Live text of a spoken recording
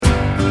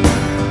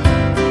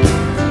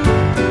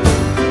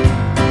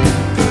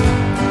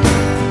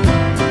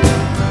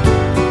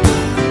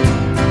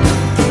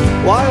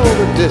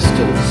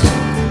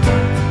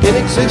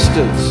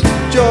existence.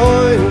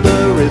 Join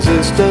the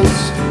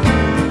resistance.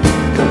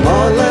 Come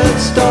on,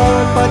 let's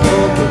start by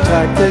talking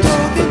tactics.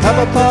 Let's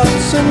have a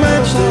pass and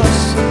match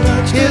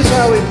this. Here's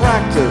how we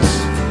practice.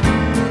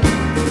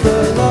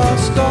 The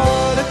lost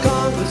art of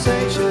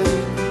conversation.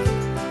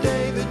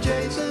 David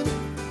Jason.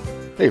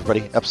 Hey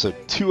everybody, episode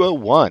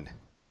 201.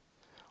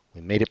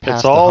 We made it past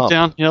It's the all hump.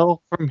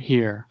 downhill from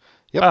here.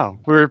 Yep. Wow,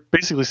 we're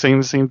basically saying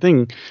the same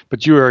thing,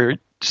 but you are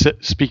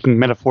speaking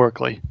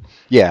metaphorically.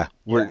 Yeah,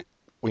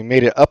 we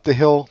made it up the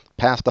hill,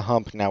 past the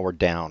hump. Now we're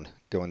down,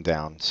 going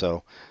down.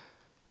 So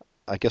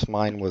I guess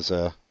mine was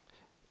a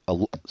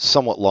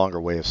somewhat longer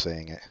way of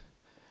saying it,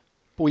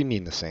 but we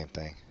mean the same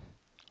thing.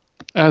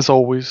 As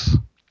always,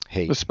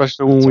 Hate,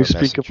 especially when that's we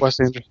our speak of message. Wes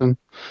Anderson.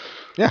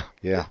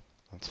 Yeah.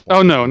 That's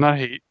Oh no, not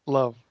hate,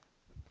 love.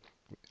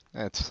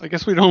 That's I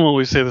guess we don't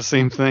always say the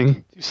same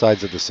thing. two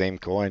sides of the same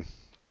coin.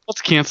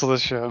 Let's cancel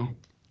this show.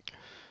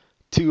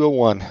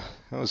 201.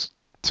 It's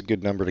a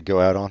good number to go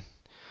out on.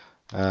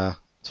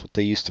 That's what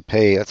they used to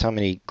pay. That's how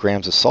many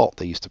grams of salt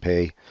they used to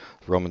pay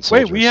Roman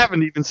soldiers. Wait, we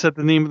haven't even said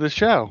the name of the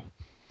show.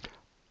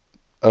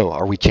 Oh,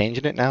 are we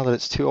changing it now that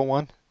it's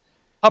 201?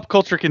 Pop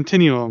Culture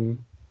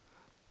Continuum.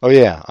 Oh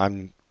yeah,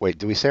 wait,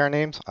 do we say our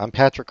names? I'm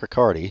Patrick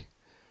Riccardi.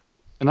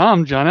 And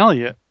I'm John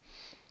Elliott.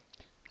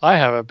 I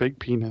have a big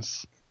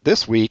penis.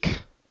 This week,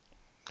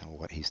 I don't know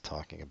what he's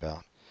talking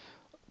about.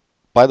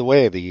 By the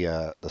way,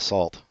 the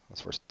salt,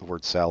 that's where the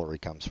word salary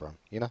comes from.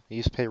 You know, he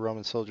used to pay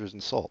Roman soldiers in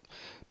salt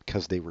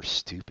because they were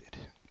stupid.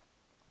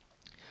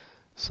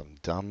 Some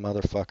dumb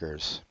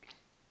motherfuckers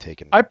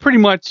taking. I pretty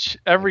much,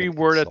 every Taking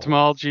word salt.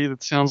 etymology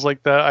that sounds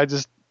like that, I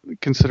just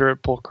consider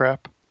it bullcrap.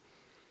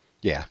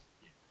 Yeah.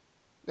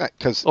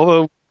 Because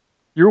Although,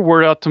 your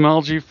word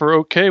etymology for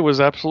okay was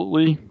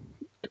absolutely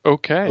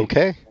okay.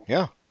 okay,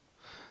 yeah.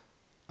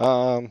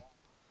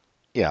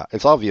 Yeah,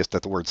 it's obvious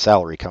that the word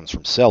salary comes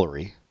from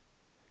celery.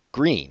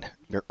 Green,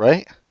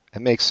 right?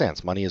 It makes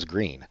sense. Money is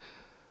green.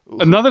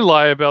 Another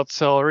lie about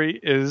celery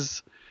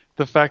is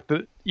the fact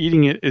that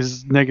eating it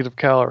is negative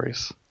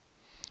calories.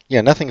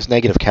 Yeah, nothing's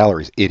negative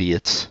calories,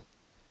 idiots.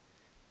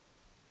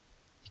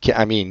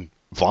 I mean,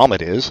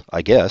 vomit is,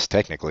 I guess,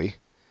 technically.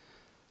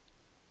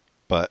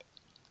 But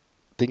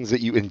things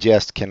that you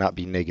ingest cannot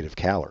be negative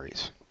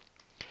calories.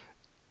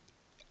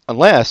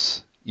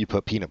 Unless you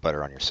put peanut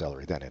butter on your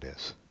celery, then it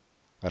is.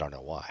 I don't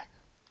know why.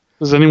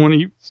 Does anyone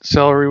eat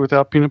celery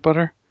without peanut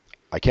butter?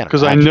 I can't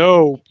Because I imagine.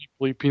 know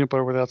people eat peanut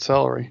butter without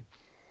celery.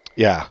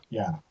 Yeah.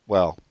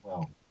 Well,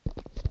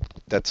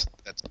 that's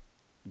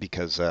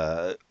because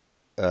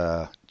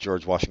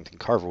George Washington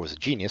Carver was a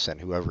genius, and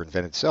whoever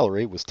invented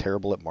celery was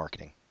terrible at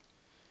marketing.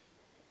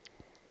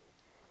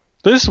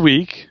 This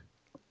week,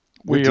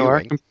 We're we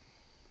are... doing-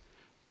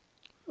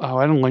 Oh,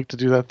 I don't like to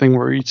do that thing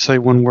where we each say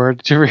one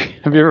word.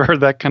 Have you ever heard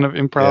that kind of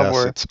improv Yes,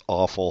 where it's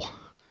awful.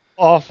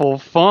 awful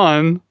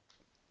fun?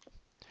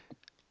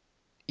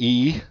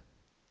 I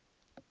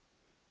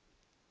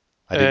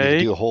didn't even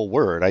A. do a whole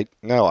word.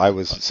 I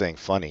was saying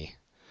funny.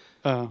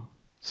 Oh,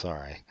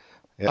 Sorry.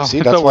 Yeah, Oh, see,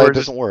 I that's thought why we it were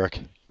doesn't work.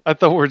 I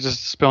thought we were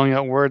just spelling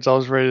out words. I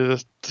was ready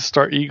to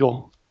start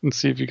Eagle and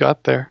see if you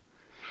got there.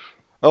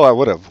 Oh, I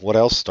would have. What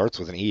else starts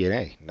with an E and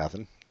A?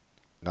 Nothing.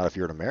 Not if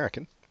you're an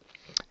American.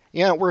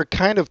 Yeah, we're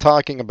kind of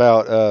talking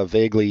about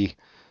vaguely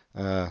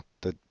the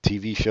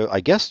TV show. I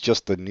guess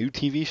just the new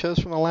TV shows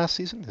from the last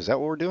season. Is that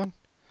what we're doing?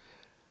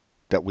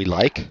 That we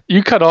like?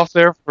 You cut off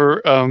there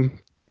for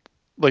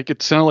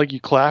it sounded like you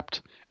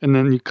clapped and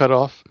then you cut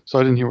off, so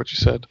I didn't hear what you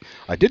said.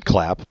 I did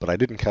clap, but I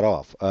didn't cut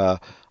off.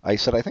 I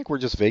said I think we're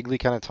just vaguely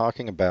kind of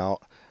talking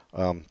about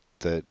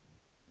the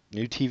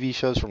new TV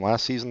shows from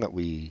last season that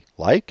we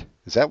like.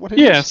 Is that what it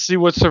is? Yeah, see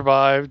what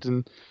survived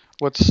and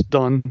what's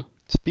done.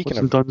 Speaking What's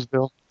in of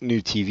Dunsville.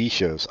 new TV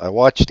shows, I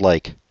watched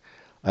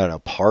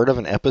part of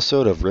an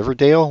episode of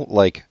Riverdale,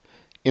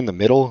 in the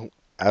middle,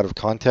 out of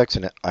context,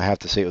 and I have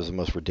to say it was the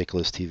most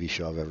ridiculous TV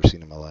show I've ever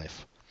seen in my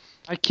life.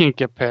 I can't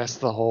get past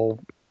the whole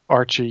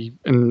Archie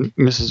and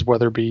Mrs.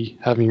 Weatherby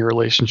having a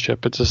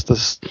relationship. It's just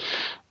this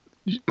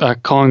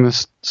calling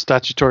this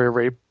statutory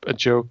rape a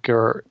joke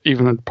or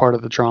even a part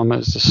of the drama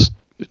is just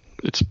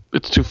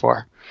it's too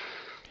far.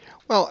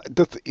 Well,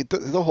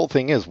 the whole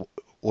thing is,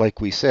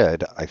 like we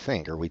said, I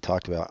think, or we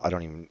talked about,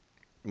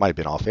 might have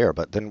been off air,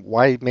 but then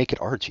why make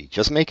it Archie?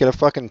 Just make it a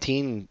fucking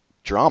teen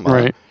drama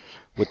Right.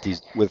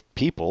 with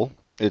people.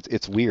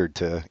 It's weird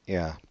to,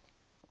 yeah.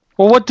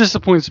 Well, what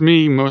disappoints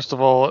me most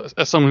of all,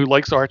 as someone who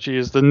likes Archie,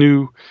 is the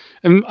new,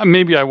 and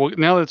maybe I will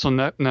now that it's on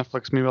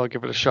Netflix. Maybe I'll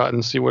give it a shot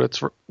and see what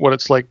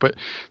it's like. But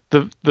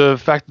the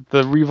fact that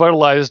the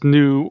revitalized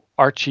new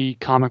Archie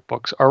comic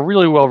books are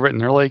really well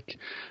written.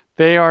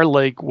 They are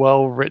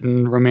well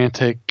written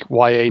romantic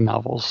YA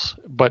novels,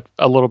 but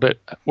a little bit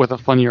with a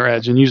funnier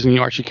edge and using the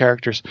Archie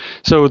characters.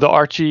 So the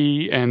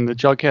Archie and the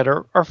Jughead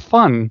are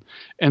fun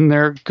and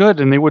they're good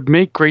and they would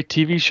make great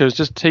TV shows,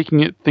 just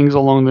taking things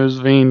along those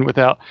vein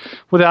without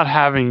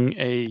having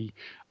a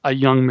a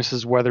young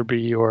Mrs.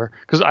 Weatherby, or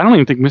because I don't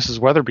even think Mrs.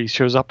 Weatherby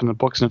shows up in the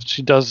books, and if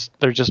she does,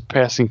 they're just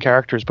passing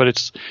characters. But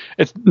it's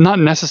not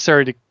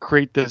necessary to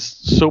create this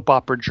soap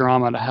opera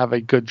drama to have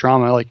a good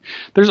drama. Like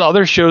there's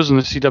other shows in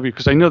the CW,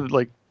 because I know that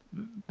like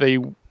they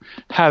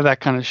have that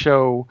kind of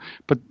show,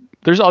 but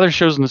there's other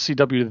shows in the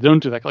CW that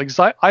don't do that. Like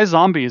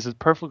iZombie is a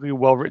perfectly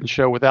well written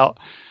show without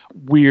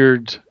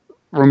weird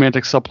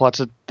romantic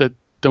subplots that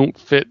don't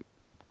fit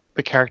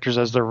the characters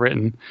as they're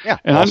written. Yeah,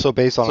 and also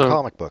based on a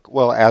comic book.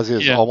 Well, as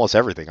is Yeah. almost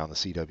everything on the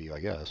CW,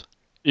 I guess.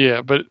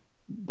 Yeah, but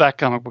that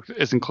comic book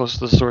isn't close to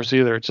the source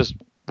either. It's just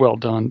well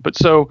done. But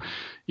so,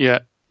 yeah,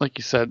 like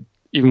you said,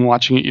 even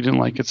watching it, you didn't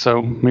like it,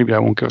 so maybe I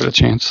won't give it a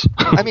chance.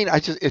 I mean,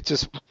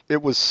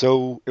 it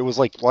was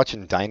like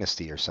watching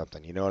Dynasty or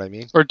something. You know what I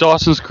mean? Or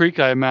Dawson's Creek,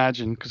 I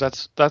imagine,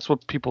 because that's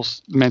what people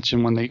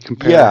mention when they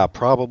compare. Yeah,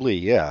 probably.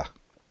 Yeah.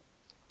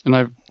 And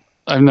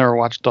I've never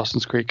watched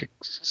Dawson's Creek,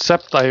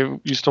 except I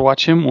used to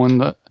watch him on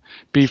the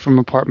B from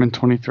Apartment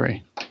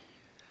 23.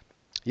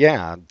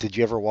 Yeah. Did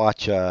you ever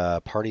watch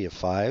Party of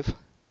Five?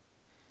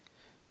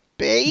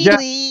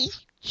 Bailey,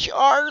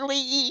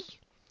 Charlie.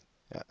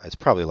 Yeah, it's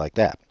probably like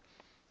that.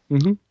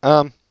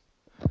 Mm-hmm.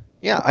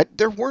 Yeah,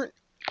 there weren't.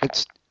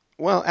 It's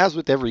well, as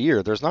with every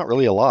year, there's not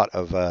really a lot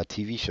of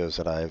TV shows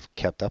that I've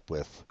kept up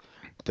with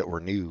that were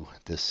new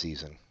this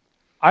season.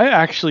 I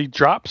actually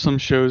dropped some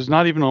shows,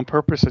 not even on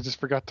purpose. I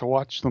just forgot to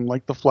watch them,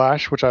 like The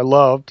Flash, which I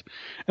loved,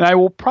 and I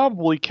will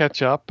probably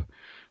catch up.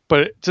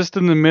 But just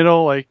in the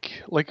middle,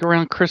 like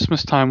around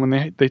Christmas time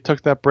when they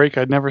took that break,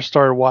 I'd never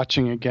started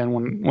watching again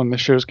when the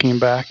shows came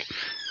back.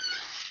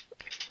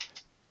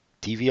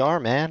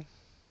 DVR, man.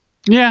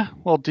 Yeah,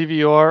 well,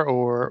 DVR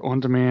or on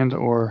demand,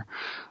 or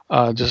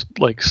just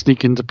like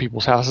sneak into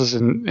people's houses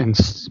and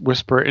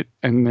whisper it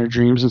in their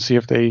dreams and see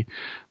if they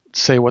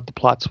say what the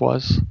plots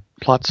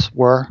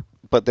were.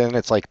 But then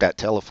it's like that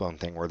telephone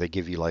thing where they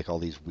give you like all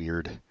these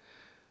weird,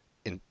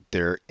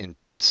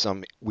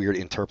 some weird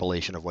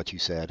interpolation of what you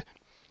said.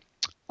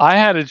 I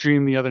had a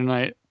dream the other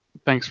night,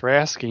 thanks for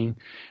asking,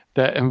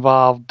 that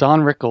involved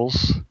Don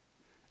Rickles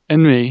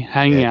and me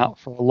hanging out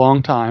for a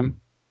long time.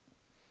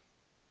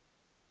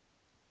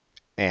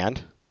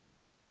 And?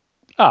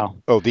 Oh,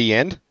 The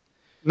end?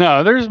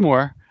 no, there's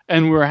more.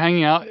 And we were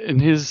hanging out in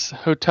his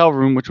hotel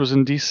room, which was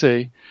in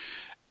D.C.,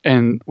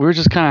 and we were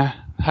just kind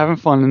of having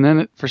fun. And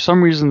then for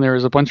some reason, there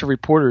was a bunch of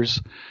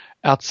reporters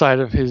outside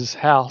of his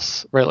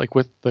house, right, like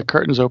with the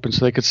curtains open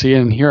so they could see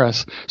in and hear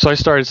us. So I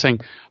started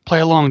saying,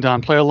 "Play along,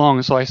 Don, play along."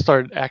 And so I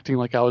started acting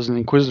like I was an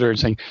inquisitor and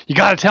saying, "You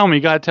got to tell me,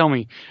 you got to tell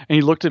me." And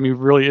he looked at me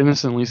really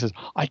innocently. He says,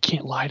 "I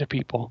can't lie to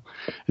people."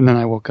 And then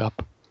I woke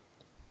up.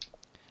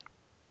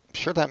 I'm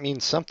sure that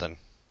means something.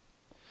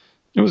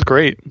 It was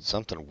great.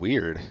 Something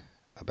weird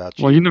about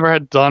you. Well, you never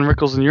had Don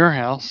Rickles in your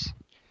house.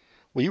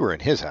 Well, you were in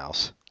his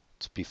house.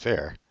 Let's be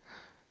fair.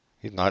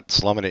 He's not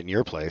slumming it in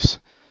your place.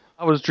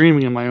 I was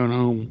dreaming in my own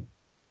home.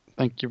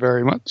 Thank you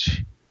very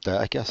much.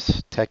 I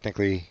guess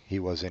technically he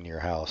was in your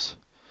house.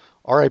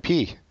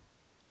 R.I.P.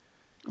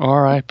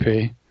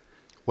 R.I.P.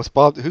 Who's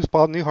Bob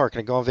Newhart going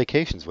to go on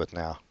vacations with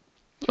now?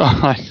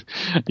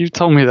 You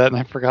told me that and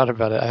I forgot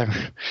about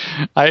it.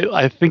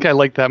 I think I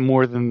like that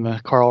more than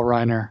the Carl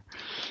Reiner,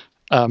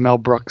 Mel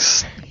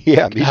Brooks.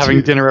 Yeah, me having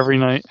too. dinner every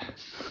night.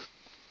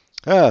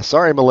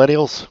 Sorry,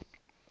 millennials.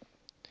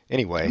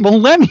 Anyway.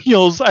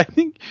 Millennials, I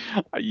think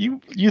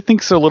you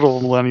think so little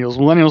of millennials.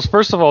 Millennials,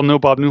 first of all, know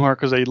Bob Newhart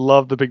because they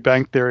love The Big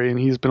Bang Theory, and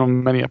he's been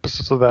on many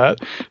episodes of that.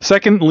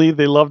 Secondly,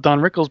 they love Don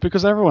Rickles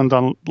because everyone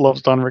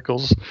loves Don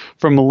Rickles,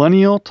 from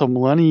millennial to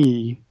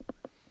millennial.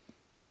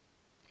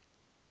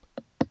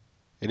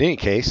 In any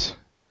case,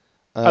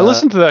 I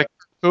listened to that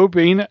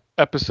Cobain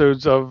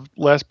episodes of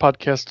Last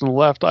Podcast on the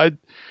Left.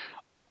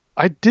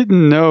 I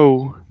didn't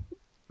know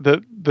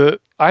that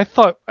I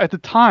thought at the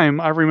time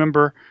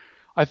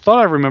I thought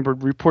I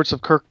remembered reports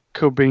of Kurt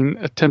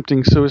Cobain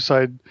attempting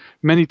suicide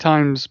many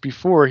times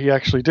before he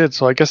actually did.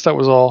 So I guess that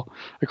was all,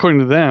 according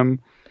to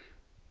them,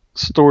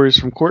 stories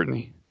from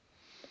Courtney.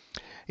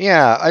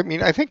 Yeah, I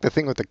mean, I think the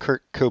thing with the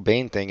Kurt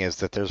Cobain thing is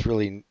that there's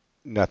really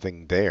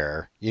nothing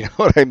there. You know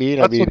what I mean?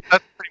 That's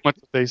pretty much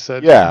what they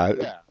said.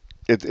 Yeah.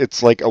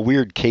 It's like a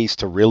weird case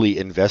to really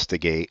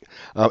investigate.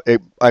 And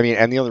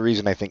the only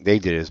reason I think they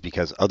did is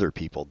because other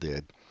people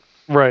did.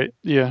 Right.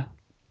 Yeah.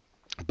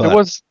 But there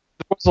was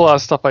a lot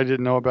of stuff I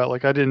didn't know about.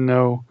 Like I didn't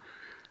know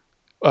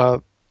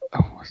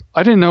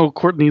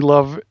Courtney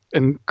Love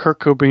and Kurt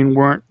Cobain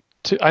weren't.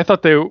 I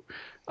thought they.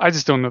 I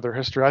just don't know their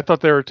history. I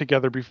thought they were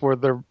together before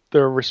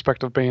their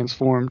respective bands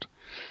formed.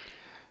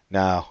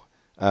 No.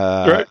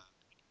 Right.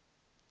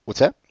 What's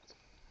that?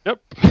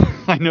 Yep.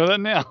 I know that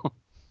now.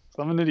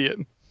 I'm an idiot.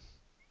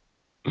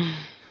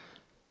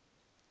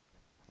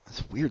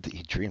 It's weird that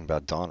you dream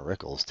about Don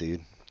Rickles,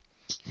 dude.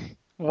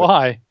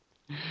 Why?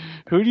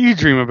 Who do you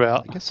dream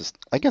about?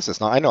 I guess it's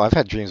not. I know I've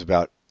had dreams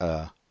about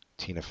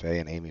Tina Fey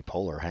and Amy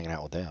Poehler, hanging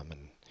out with them,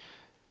 and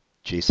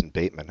Jason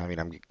Bateman. I mean,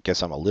 I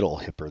guess I'm a little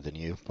hipper than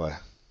you, but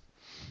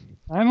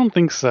I don't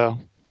think so.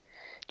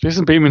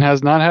 Jason Bateman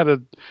has not had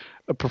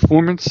a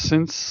performance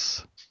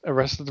since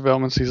Arrested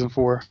Development season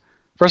 4.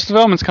 Arrested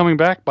Development's coming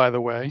back, by the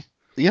way.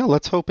 Yeah,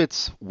 let's hope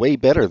it's way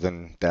better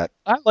than that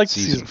I liked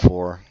season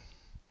 4.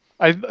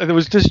 It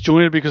was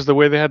disjointed because of the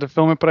way they had to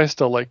film it, but I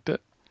still liked it.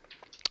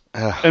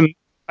 And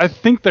I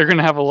think they're going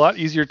to have a lot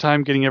easier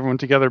time getting everyone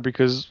together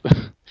because,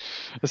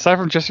 aside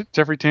from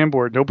Jeffrey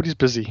Tambor, nobody's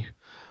busy.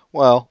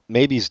 Well,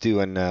 maybe he's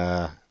doing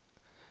her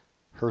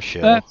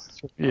show.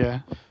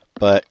 Yeah.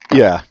 But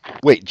yeah,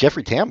 wait,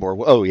 Jeffrey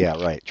Tambor. Oh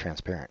yeah, right,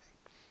 Transparent.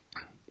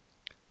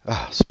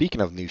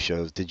 Speaking of new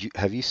shows,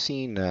 have you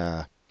seen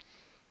on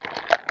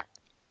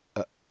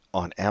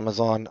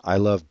Amazon I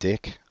Love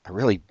Dick? I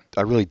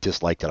really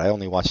disliked it. I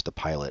only watched the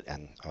pilot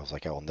and I was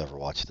like, I will never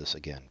watch this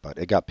again. But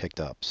it got picked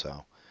up,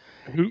 so.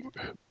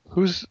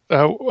 Who's?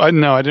 No,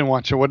 I didn't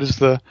watch it. What is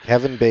the?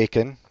 Kevin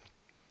Bacon.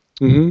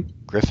 Mm-hmm.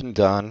 Griffin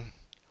Dunn.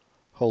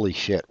 Holy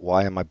shit!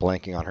 Why am I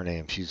blanking on her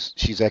name?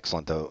 She's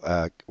excellent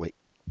though. Wait,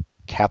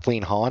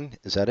 Kathleen Hahn,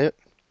 is that it?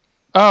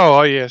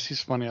 Oh yeah,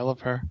 she's funny. I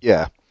love her.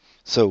 Yeah.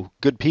 So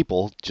good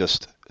people,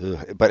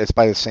 but it's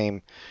by the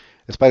same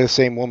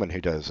woman who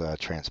does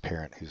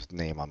Transparent, whose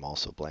name I'm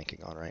also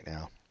blanking on right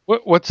now.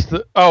 What's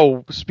the?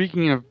 Oh,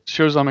 speaking of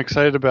shows I'm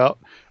excited about,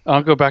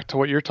 I'll go back to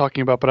what you're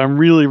talking about, but I'm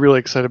really, really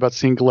excited about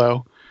seeing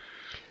Glow.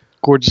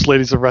 Gorgeous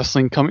Ladies of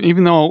Wrestling coming.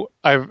 Even though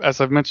as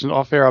I've mentioned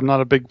off air, I'm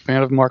not a big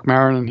fan of Mark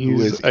Maron, and who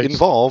is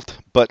involved,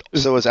 but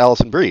so is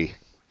Allison Brie.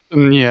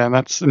 And yeah,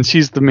 and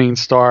she's the main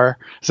star.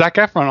 Zac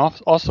Efron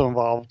also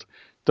involved.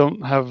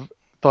 Don't have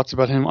thoughts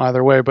about him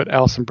either way, but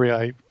Allison Brie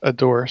I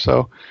adore,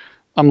 so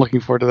I'm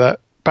looking forward to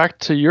that. Back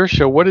to your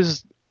show. What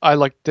is I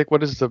Like Dick?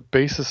 What is the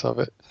basis of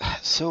it?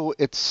 So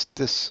it's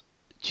this.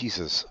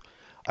 Jesus,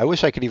 I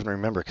wish I could even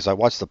remember because I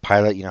watched the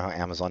pilot. You know how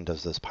Amazon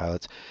does those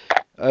pilots.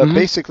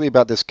 Basically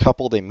about this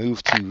couple. They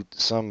moved to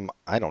some,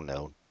 I don't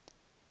know,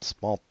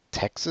 small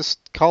Texas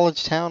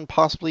college town,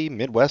 possibly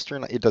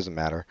Midwestern. It doesn't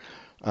matter.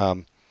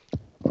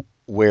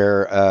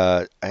 Where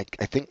I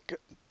think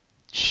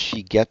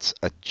she gets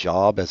a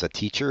job as a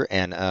teacher,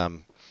 and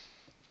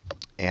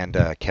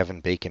Kevin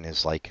Bacon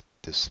is like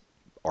this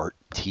art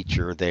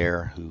teacher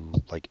there who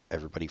like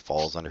everybody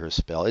falls under his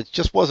spell. It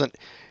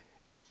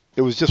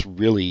was just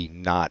really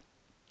not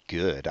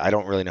good. I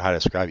don't really know how to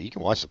describe it. You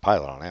can watch the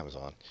pilot on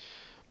Amazon.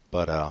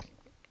 But I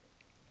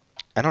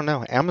don't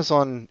know.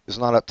 Amazon is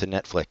not up to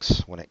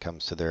Netflix when it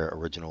comes to their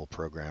original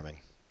programming.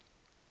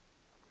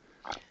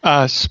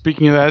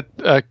 Speaking of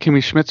that,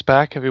 Kimmy Schmidt's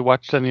back. Have you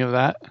watched any of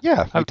that?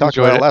 Yeah, we talked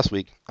about it last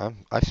week.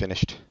 I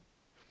finished.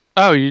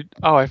 Oh,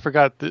 I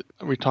forgot that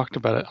we talked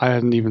about it. I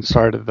hadn't even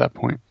started at that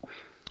point.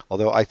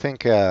 Although I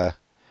think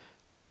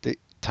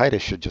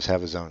Titus should just have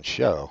his own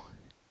show.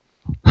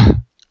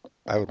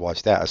 I would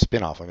watch that, a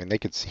spin-off. I mean, he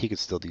could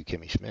still do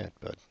Kimmy Schmidt,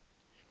 but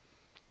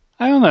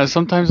I don't know.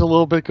 Sometimes a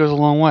little bit goes a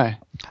long way.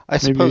 I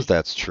suppose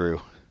that's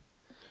true.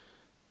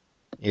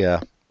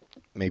 Yeah,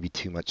 maybe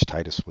too much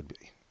Titus would be.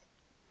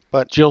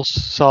 But Jill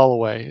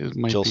Soloway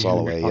might Jill be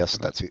Soloway, yes,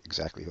 that's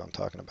exactly who I'm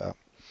talking about.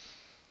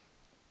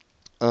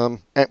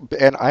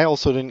 And I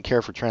also didn't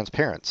care for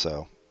Transparent,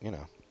 so, you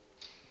know.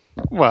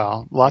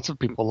 Well, lots of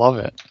people love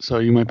it, so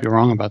you might be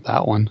wrong about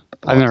that one.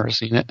 I've never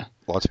seen it.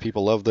 Lots of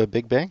people love The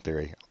Big Bang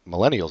Theory.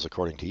 Millennials,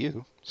 according to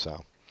you,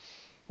 so.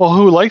 Well,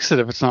 who likes it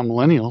if it's not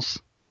millennials?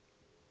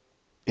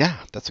 Yeah,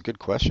 that's a good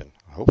question.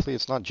 Hopefully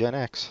it's not Gen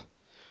X.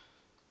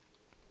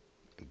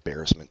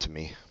 Embarrassment to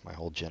me, my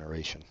whole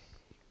generation.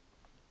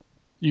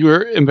 You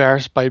were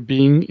embarrassed by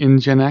being in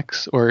Gen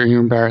X, or are you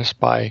embarrassed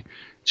by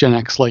Gen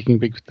X liking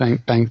Big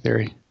Bang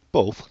Theory?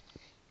 Both.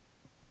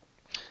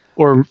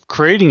 Or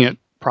creating it,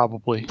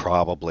 probably.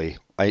 Probably.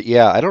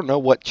 I don't know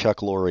what Chuck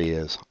Lorre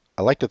is.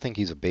 I like to think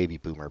he's a baby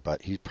boomer,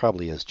 but he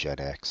probably is Gen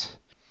X.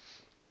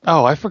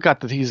 Oh, I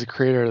forgot that he's the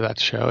creator of that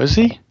show. Is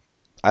he?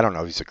 I don't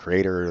know if he's a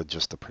creator or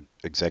just the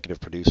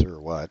executive producer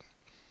or what.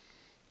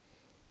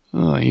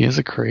 Oh, he is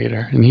a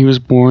creator, and he was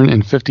born in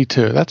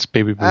 1952. That's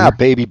baby boomer.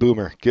 Baby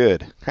boomer.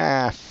 Good.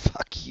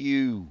 Fuck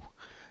you,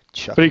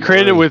 Chuck. But he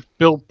created it Lorre. with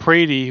Bill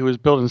Prady, who was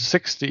built in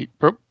 1960.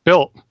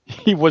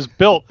 He was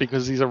built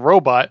because he's a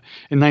robot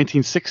in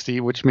 1960,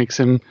 which makes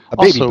him a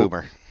baby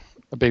boomer.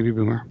 A baby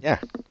boomer. Yeah.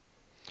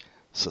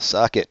 So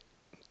suck it.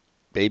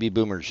 Baby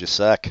boomers, you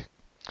suck.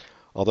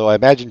 Although I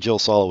imagine Jill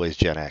Soloway's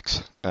Gen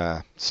X.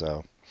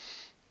 So,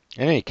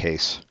 in any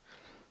case.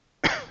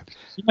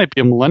 She might be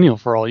a millennial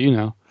for all you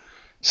know.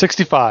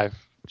 65,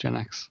 Gen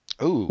X.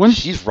 Ooh,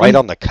 she's right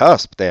on the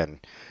cusp then.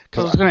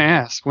 I was going to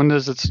ask, when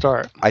does it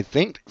start? I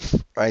think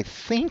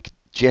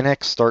Gen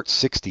X starts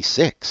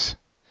 66.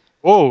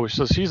 Oh,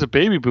 so she's a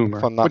baby boomer,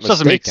 If I'm not which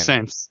doesn't make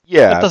mistaken. sense.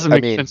 Yeah, that doesn't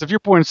make sense. If you're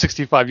born in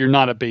 65, you're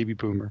not a baby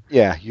boomer.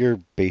 Yeah, you're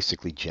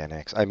basically Gen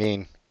X. I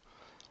mean,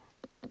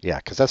 yeah,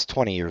 because that's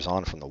 20 years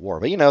on from the war.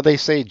 But, you know, they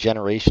say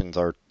generations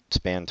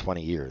span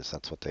 20 years.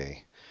 That's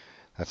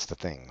the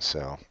thing,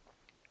 so.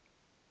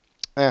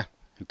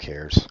 Who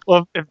cares?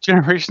 Well, if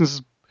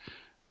generations...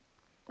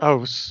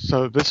 Oh,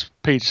 so this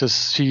page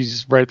says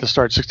she's right at the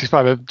start,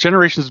 65. If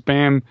generations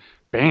span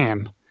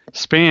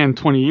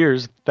 20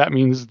 years, that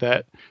means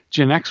that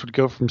Gen X would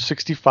go from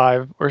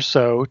 65 or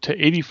so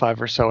to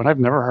 85 or so. And I've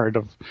never heard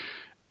of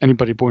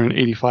anybody born in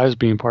 85 as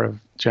being part of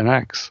Gen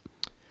X.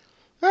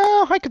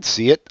 Oh, I could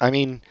see it. I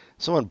mean,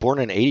 someone born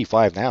in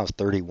 85 now is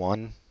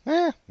 31.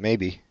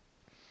 Maybe.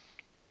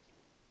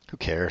 Who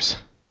cares?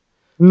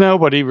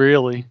 Nobody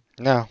really.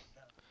 No,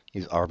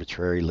 these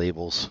arbitrary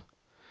labels.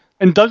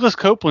 And Douglas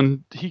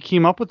Copeland, he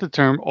came up with the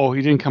term. Oh,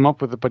 he didn't come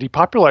up with it, but he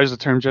popularized the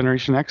term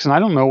Generation X, and I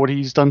don't know what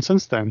he's done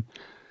since then.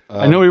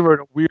 I know he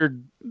wrote a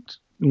weird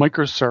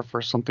Microsurf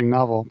or something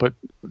novel, but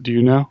do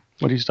you know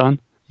what he's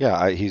done?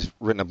 Yeah, he's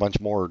written a bunch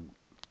more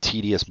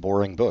tedious,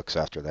 boring books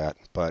after that.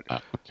 But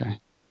Okay.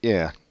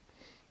 yeah.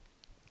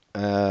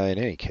 In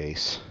any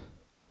case,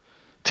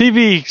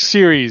 TV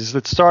series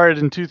that started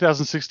in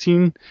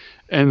 2016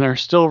 and they're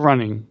still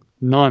running.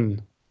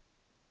 None.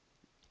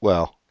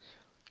 well,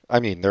 I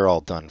mean, they're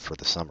all done for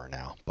the summer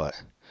now,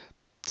 but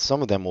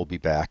some of them will be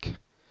back.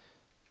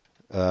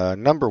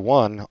 Number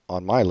 1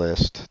 on my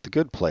list, The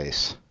Good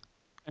Place.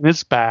 And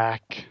it's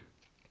back.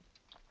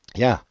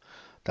 Yeah,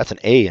 that's an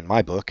A in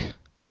my book.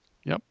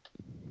 Yep.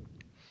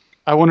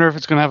 I wonder if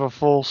it's going to have a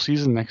full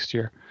season next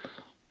year.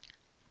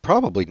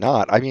 Probably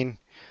not. I mean,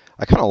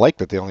 I kind of like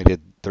that they only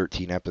did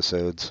 13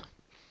 episodes.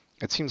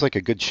 It seems like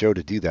a good show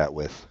to do that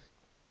with.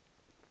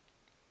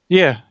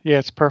 Yeah,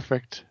 it's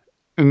perfect.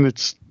 And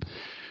it's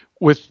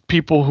with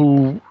people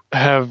who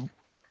have,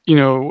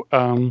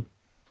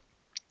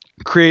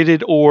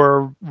 created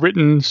or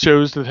written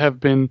shows that have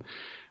been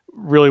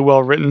really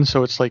well written.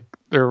 So it's like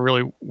they're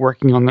really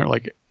working on their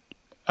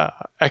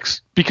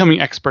becoming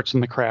experts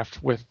in the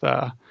craft with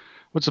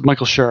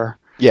Michael Schur.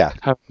 Yeah.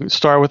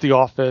 Started with The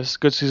Office,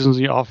 good seasons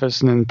of The Office,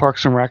 and then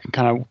Parks and Rec, and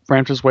kind of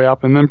ramped his way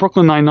up. And then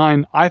Brooklyn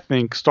Nine-Nine, I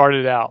think,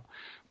 started out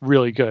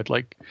really good.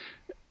 Like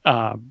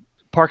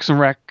Parks and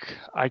Rec,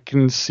 I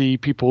can see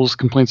people's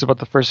complaints about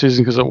the first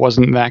season because it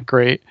wasn't that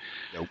great.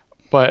 Nope.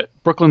 But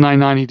Brooklyn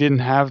Nine-Nine, he didn't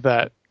have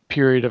that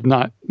period of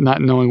not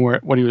knowing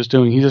what he was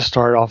doing. He just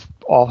started off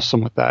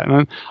awesome with that.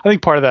 And I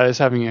think part of that is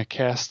having a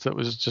cast that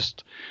was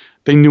just,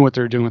 they knew what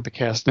they were doing with the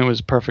cast, and it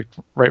was perfect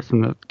right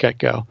from the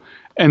get-go.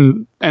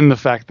 And the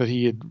fact that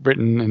he had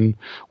written and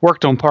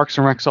worked on Parks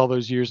and Recs all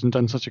those years and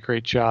done such a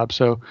great job.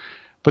 So,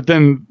 but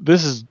then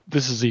this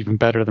is even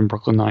better than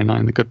Brooklyn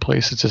Nine-Nine, The Good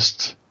Place. It's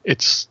just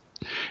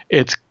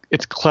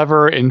it's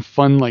clever and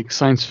fun, like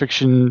science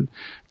fiction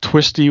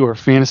twisty or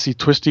fantasy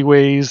twisty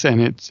ways,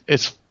 and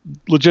it's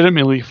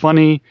legitimately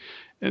funny.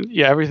 And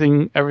yeah,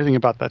 everything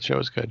about that show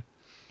is good.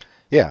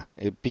 Yeah,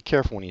 be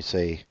careful when you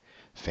say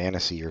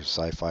fantasy or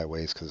sci-fi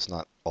ways because it's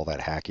not all that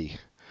hacky.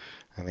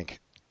 I think.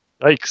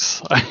 Yikes!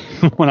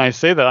 When I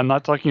say that, I'm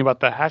not talking about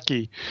the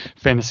hacky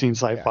fantasy and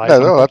sci-fi. Yeah,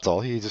 no, that's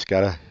all. You just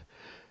gotta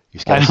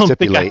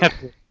stipulate.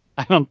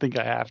 I don't think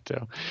I have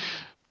to,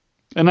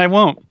 and I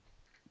won't.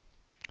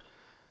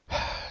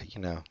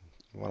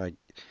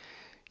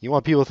 You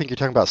want people to think you're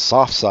talking about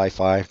soft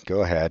sci-fi?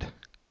 Go ahead.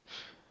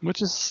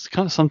 Which is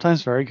kind of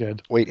sometimes very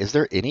good. Wait, is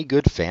there any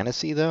good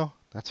fantasy though?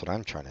 That's what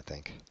I'm trying to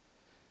think.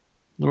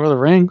 Lord of the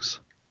Rings.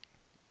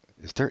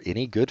 Is there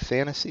any good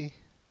fantasy?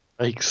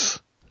 Yikes.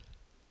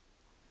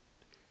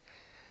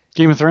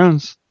 Game of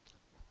Thrones.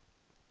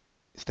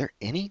 Is there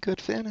any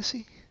good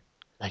fantasy?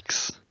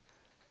 Yikes.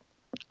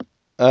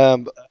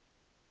 What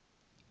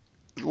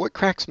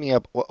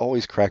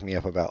always cracked me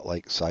up about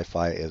like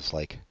sci-fi is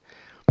like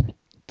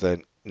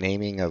the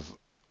naming of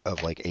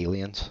like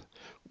aliens,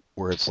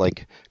 where it's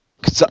like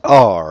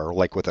or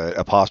like with an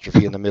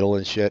apostrophe in the middle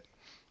and shit.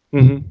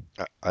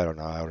 Mm-hmm. I don't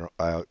know.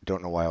 I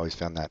don't know why I always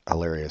found that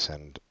hilarious,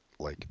 and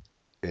like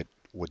it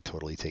would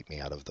totally take me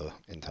out of the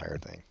entire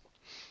thing.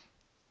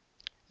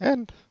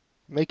 And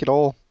make it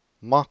all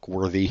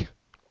mock-worthy.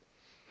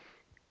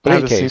 But in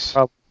any case,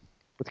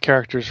 with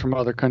characters from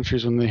other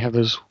countries when they have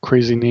those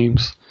crazy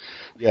names.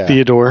 Yeah.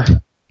 Theodore.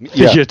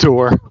 Yeah.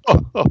 Theodore.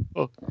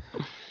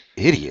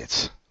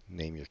 Idiots.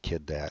 Name your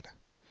kid that.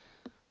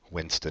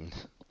 Winston.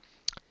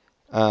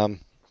 Yeah,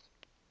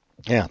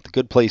 The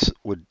Good Place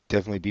would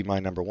definitely be my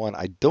number 1.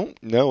 I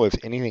don't know if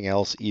anything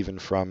else even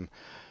from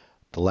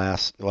the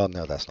last... Well,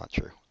 no, that's not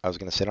true. I was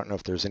going to say I don't know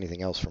if there's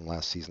anything else from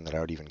last season that I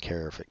would even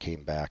care if it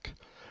came back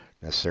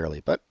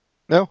necessarily. But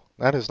no,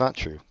 that is not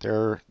true.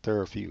 There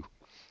are a few.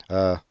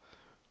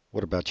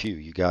 What about you?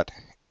 You got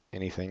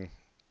anything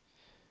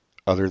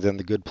other than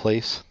The Good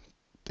Place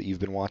that you've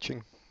been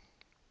watching?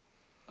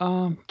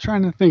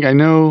 Trying to think. I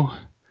know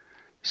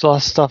saw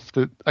stuff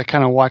that I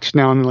kind of watch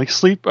now and like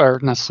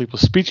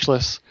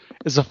Speechless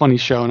is a funny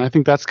show, and I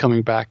think that's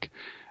coming back.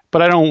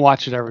 But I don't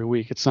watch it every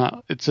week. It's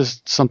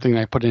just something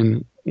I put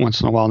in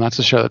once in a while, and that's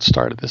a show that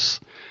started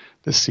this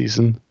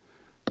season.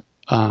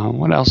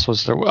 What else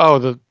was there? Oh,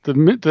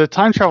 the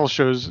time travel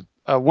shows.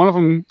 One of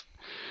them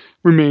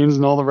remains,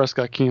 and all the rest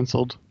got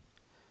canceled.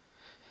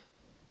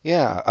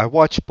 Yeah, I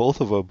watched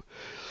both of them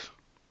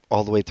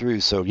all the way through.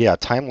 So yeah,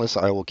 Timeless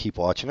I will keep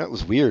watching. It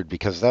was weird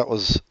because that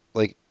was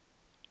like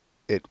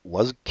it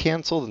was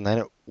canceled and then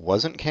it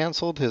wasn't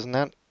canceled. Isn't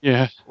that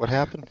what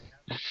happened?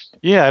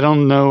 Yeah, I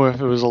don't know if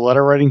it was a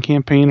letter writing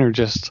campaign or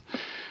just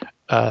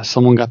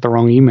someone got the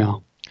wrong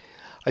email.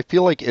 I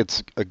feel like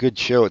it's a good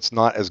show. It's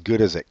not as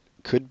good as it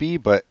could be,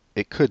 but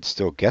it could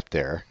still get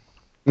there.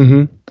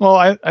 Mm-hmm.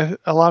 Well,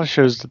 a lot of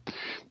shows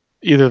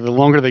either the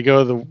longer they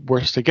go, the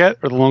worse they get,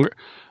 or the longer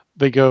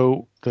they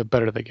go, the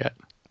better they get.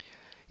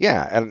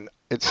 Yeah, and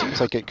it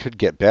seems like it could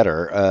get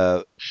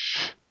better.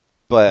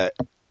 But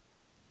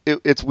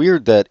it's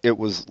weird that it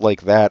was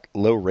like that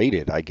low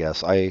rated, I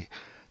guess. I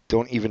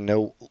don't even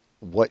know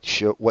what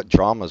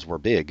dramas were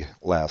big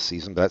last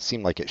season, but that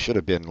seemed like it should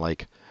have been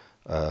like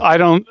I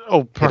don't.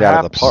 Oh, hit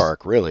out of the perhaps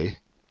park, really.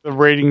 the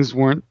ratings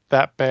weren't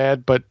that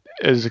bad, but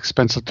it is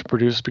expensive to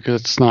produce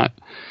because it's not.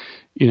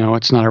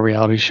 It's not a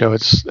reality show.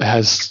 It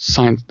has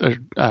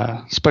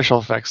special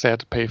effects they had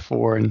to pay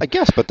for, and I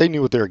guess, but they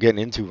knew what they were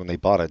getting into when they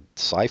bought a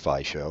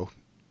sci-fi show.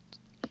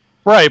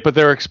 right. But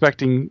they're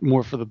expecting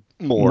more for the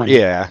money.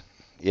 Yeah.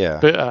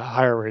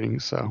 Higher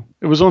ratings. So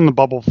it was on the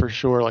bubble for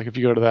sure. Like if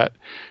you go to that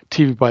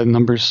TV by the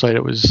numbers site,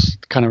 it was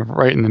kind of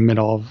right in the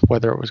middle of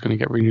whether it was going to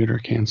get renewed or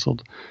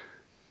canceled.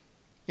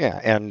 Yeah,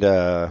 and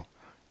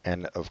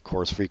of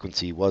course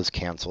Frequency was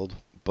canceled,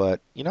 but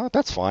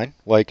that's fine.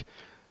 Like,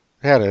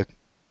 I had a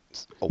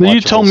Now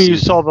you told me you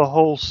season. saw the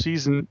whole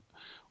season.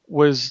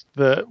 Was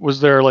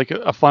there like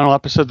a final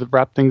episode that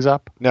wrapped things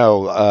up?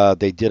 No,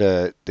 they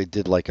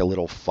did like a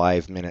little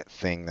 5-minute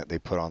thing that they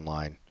put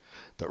online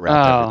that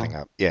wrapped everything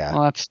up. Yeah.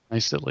 Well, that's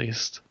nice at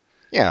least.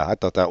 Yeah, I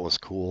thought that was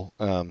cool.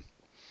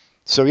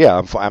 So yeah,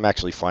 I'm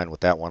actually fine with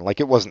that one. Like,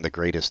 it wasn't the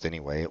greatest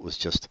anyway. It was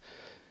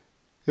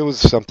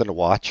something to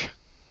watch.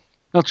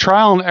 Now,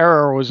 Trial and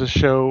Error was a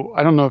show.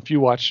 I don't know if you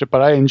watched it,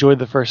 but I enjoyed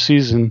the first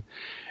season.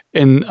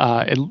 And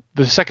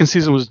the second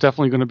season was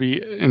definitely going to be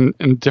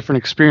a different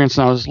experience,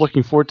 and I was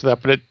looking forward to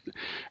that. But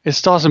it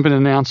still hasn't been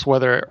announced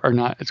whether or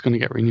not it's going to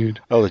get renewed.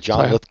 Oh, the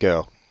John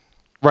Lithgow.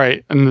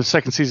 Right, and the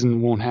second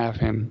season won't have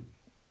him,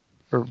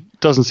 or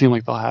doesn't seem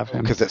like they'll have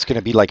him. Because it's going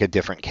to be like a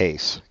different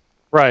case.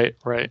 Right.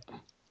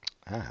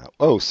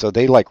 Oh, so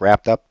they like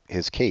wrapped up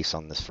his case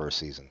on this first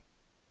season.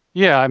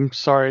 Yeah, I'm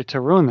sorry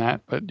to ruin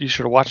that, but you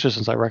should have watched it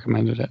since I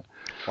recommended it.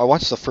 I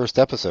watched the first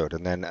episode,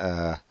 and then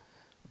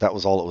that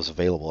was all that was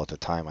available at the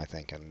time, I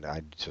think, and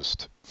I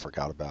just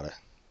forgot about it.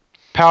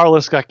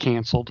 Powerless got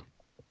canceled.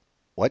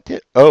 What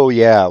did? Oh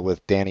yeah,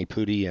 with Danny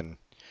Pudi and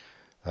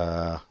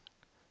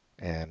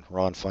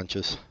Ron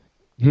Funches.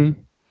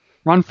 Mm-hmm.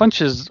 Ron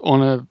Funches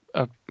on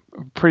a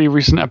pretty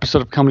recent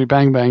episode of Comedy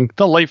Bang Bang.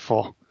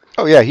 Delightful.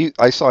 Oh yeah,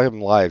 I saw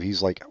him live.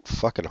 He's like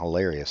fucking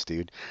hilarious,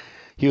 dude.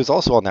 He was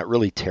also on that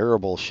really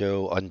terrible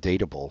show,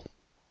 Undateable.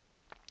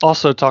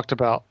 Also talked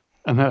about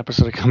in that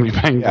episode of Comedy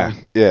Bang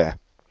Bang. Yeah.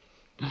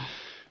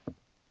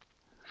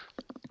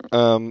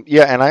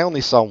 Yeah, and I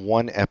only saw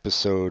one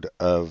episode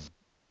of,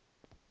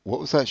 what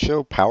was that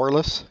show?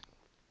 Powerless?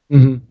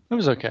 Mm-hmm. It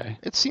was okay.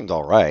 It seemed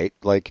all right.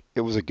 Like,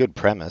 it was a good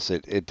premise.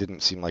 It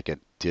didn't seem like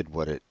it did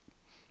what it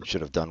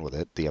should have done with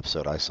it, the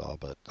episode I saw,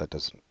 but that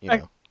doesn't,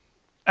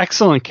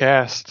 Excellent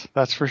cast,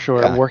 that's for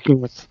sure. Yeah.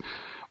 Working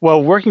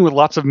with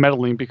lots of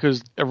meddling,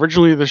 because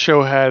originally the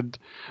show had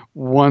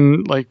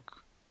one, like,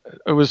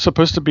 it was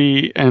supposed to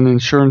be an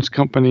insurance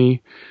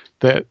company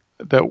that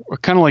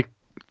kind of like,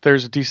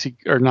 there's a DC,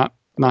 or not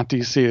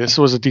DC. This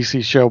was a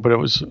DC show, but it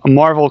was a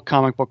Marvel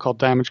comic book called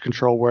Damage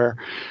Control, where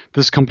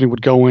this company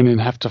would go in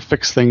and have to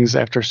fix things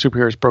after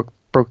superheroes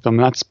broke them.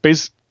 And that's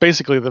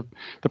basically the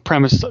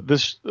premise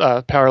this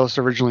Powerless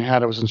originally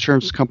had. It was an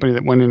insurance company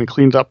that went in and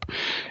cleaned up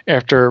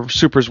after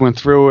supers went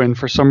through, and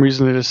for some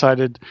reason they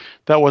decided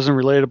that wasn't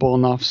relatable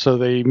enough, so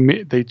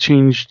they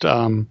changed.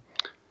 Can't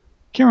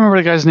remember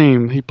the guy's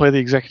name. He played the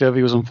executive.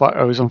 He was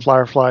on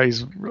Firefly.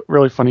 He's a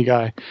really funny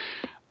guy.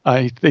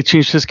 They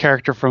changed his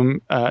character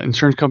from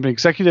insurance company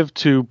executive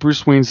to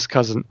Bruce Wayne's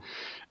cousin,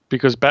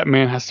 because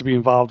Batman has to be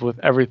involved with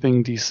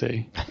everything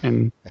DC.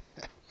 And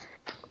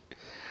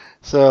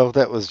so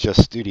that was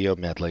just studio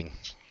meddling.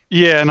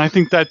 yeah, and I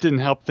think that didn't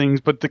help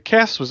things. But the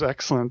cast was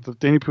excellent.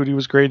 Danny Pudi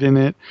was great in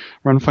it.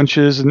 Ron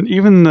Funches, and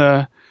even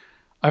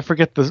I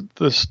forget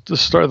the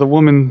star, the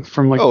woman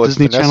from like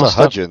Disney Vanessa Channel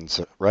Hudgens,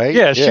 stuff. right?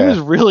 Yeah, she was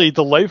really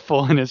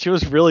delightful in it. She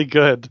was really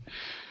good.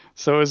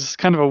 So it was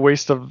kind of a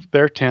waste of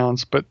their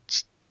talents, but.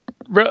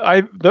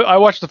 I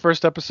watched the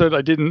first episode.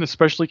 I didn't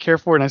especially care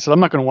for it, and I said I'm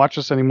not going to watch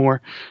this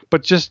anymore.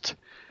 But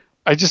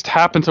I just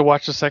happened to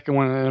watch the second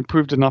one, and it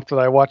improved enough that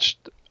I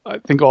watched, I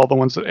think, all the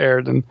ones that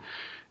aired. And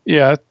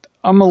yeah,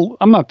 I'm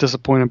not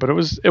disappointed, but it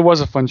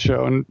was a fun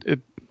show, and it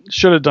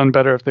should have done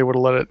better if they would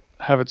have let it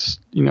have its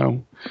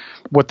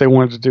what they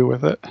wanted to do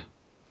with it.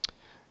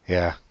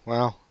 Yeah,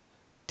 well,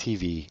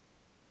 TV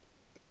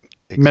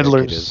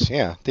meddlers.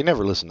 Yeah, they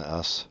never listen to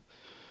us.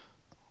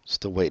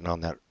 Still waiting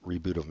on that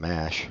reboot of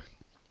MASH.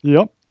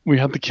 Yep, we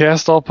had the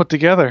cast all put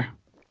together.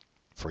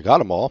 Forgot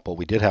them all, but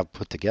we did have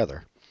put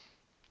together.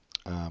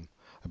 I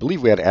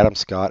believe we had Adam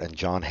Scott and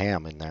John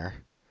Hamm in there.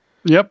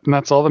 Yep, and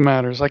that's all that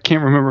matters. I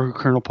can't remember who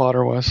Colonel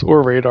Potter was,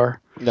 or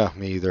Radar. No,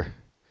 me either.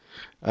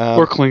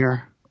 Or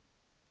Klinger.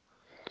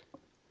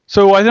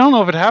 So I don't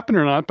know if it happened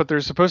or not, but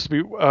there's supposed to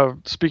be,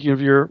 speaking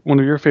of one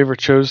of your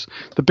favorite shows,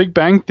 The Big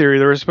Bang Theory,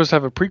 they were supposed to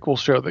have a prequel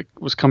show that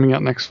was coming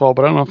out next fall,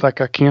 but I don't know if that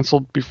got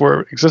canceled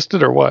before it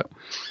existed or what.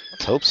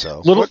 Let's hope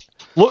so.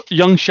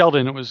 Young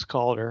Sheldon, it was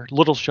called, or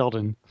Little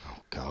Sheldon. Oh,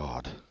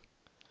 God.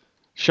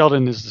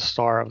 Sheldon is the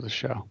star of the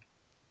show.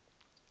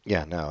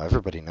 Yeah, no,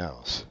 everybody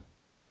knows.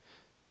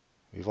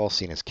 We've all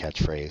seen his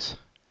catchphrase.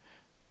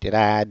 Did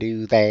I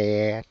do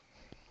that?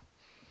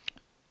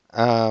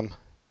 Um,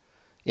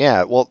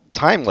 yeah, well,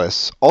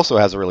 Timeless also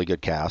has a really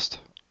good cast.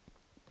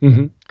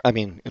 Hmm. I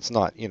mean, it's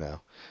not,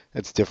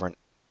 it's different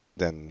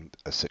than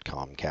a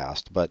sitcom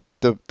cast, but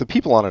the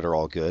people on it are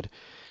all good.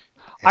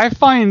 I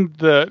find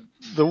the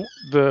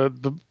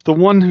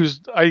one who's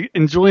I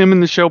enjoy him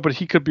in the show, but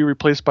he could be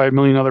replaced by a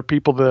million other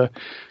people. The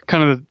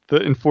kind of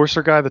the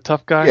enforcer guy, the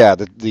tough guy. Yeah,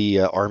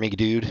 the army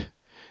dude.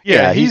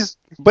 Yeah,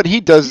 but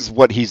he does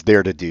what he's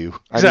there to do.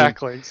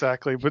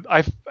 exactly. But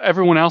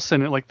everyone else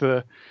in it, like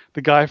the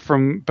guy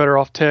from Better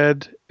Off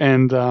Ted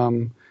and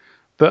the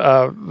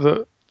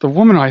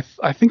woman,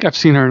 I think I've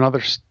seen her in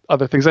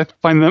other things. I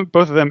find them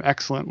both of them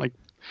excellent. Like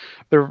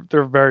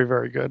they're very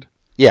very good.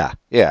 Yeah,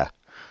 yeah.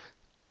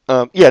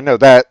 Yeah, no,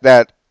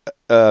 that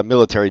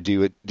military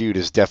dude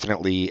is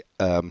definitely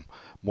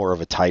more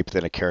of a type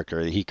than a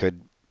character.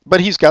 But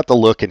he's got the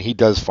look and he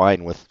does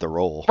fine with the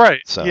role.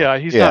 Right. So Yeah,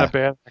 he's not a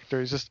bad actor.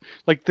 He's just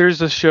like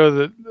there's a show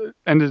that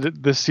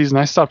ended this season.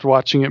 I stopped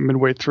watching it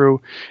midway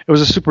through. It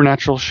was a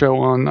supernatural show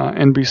on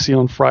NBC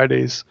on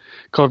Fridays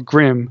called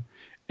Grimm,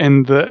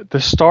 and the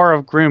star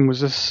of Grimm was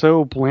just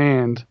so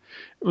bland.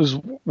 It was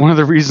one of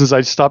the reasons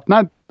I stopped.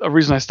 Not a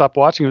reason I stopped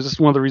watching. It was just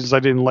one of the reasons I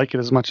didn't like it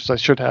as much as I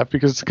should have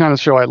because it's the kind of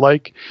show I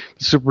like,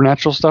 the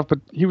supernatural stuff.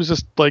 But he was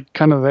just like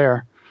kind of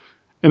there,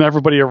 and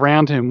everybody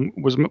around him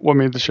was what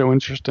made the show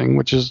interesting,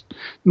 which is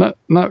not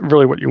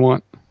really what you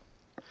want.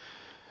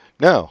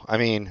 No, I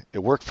mean it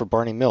worked for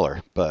Barney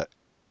Miller, but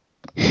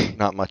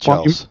not much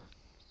else.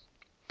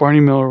 Barney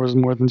Miller was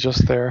more than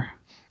just there.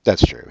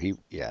 That's true. He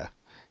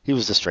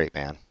was the straight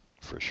man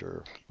for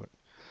sure.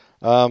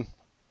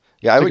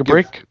 Yeah, I would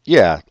break.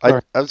 Yeah,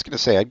 I was gonna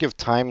say I'd give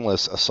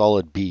Timeless a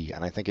solid B,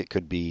 and I think it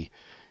could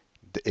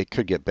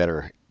get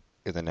better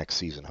in the next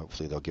season.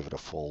 Hopefully they'll give it a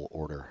full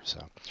order.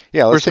 So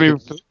yeah,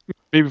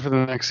 maybe for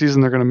the next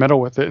season they're going to meddle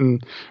with it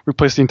and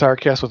replace the entire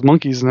cast with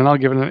monkeys, and then I'll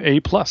give it an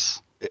A+.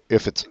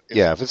 If it's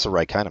the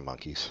right kind of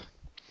monkeys.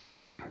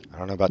 I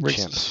don't know about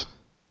chimps.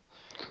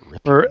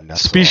 Or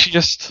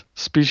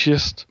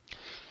speciesist.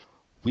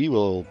 We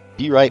will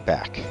be right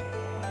back.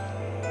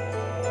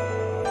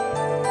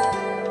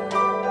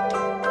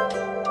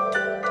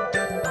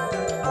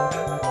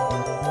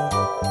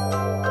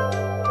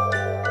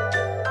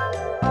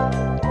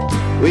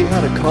 We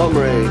had a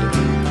comrade,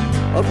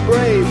 a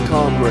brave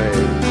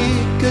comrade. He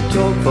could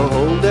talk for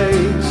whole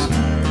days.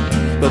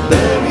 But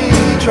then he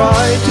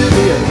tried to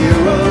be a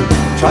hero,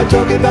 tried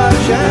talking about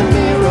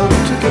Shamiro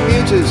to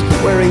commuters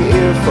wearing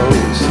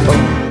earphones.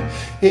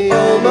 He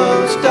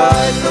almost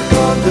died for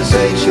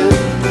conversation,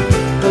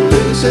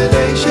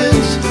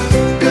 hallucinations,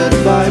 good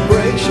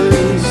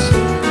vibrations.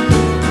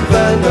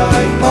 Van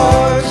Dyke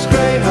Park's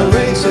Greyhound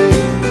racing,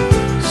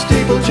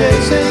 steeple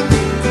chasing,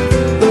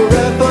 the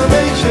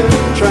Reformation,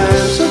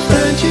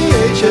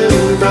 transubstantiation,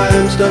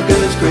 Bram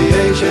Stoker's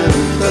creation,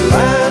 the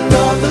land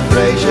of the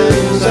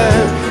Thracians,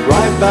 and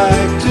right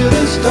back to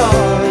the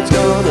start. It's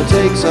gonna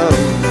take some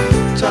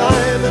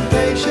time and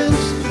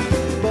patience,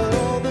 but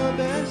all the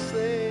best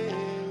things.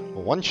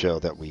 Well, one show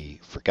that we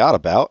forgot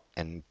about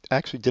and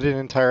actually did an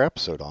entire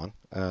episode on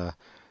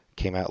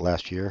came out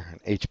last year, an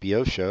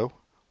HBO show,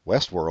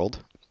 Westworld.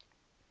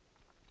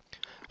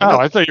 Oh,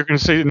 I thought you were going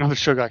to say another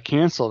show got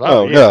canceled.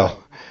 Oh, yeah.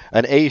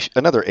 No,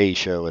 another A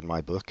show in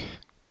my book.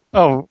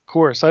 Oh, of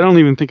course. I don't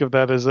even think of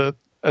that as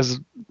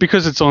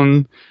because it's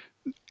on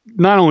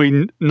not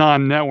only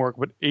non-network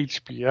but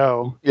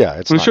HBO. Yeah,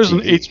 it's when not it shows TV.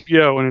 on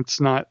HBO and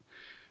it's not.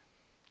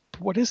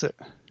 What is it?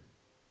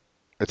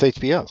 It's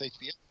HBO.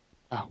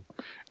 Oh,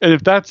 and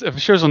if it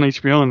shows on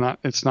HBO and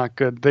it's not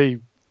good,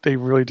 they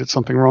really did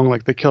something wrong.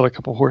 Like they killed a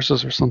couple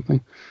horses or something.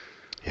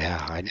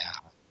 Yeah,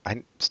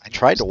 I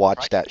tried to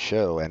watch that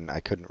show and I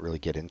couldn't really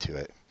get into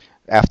it.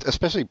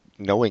 Especially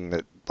knowing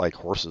that like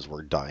horses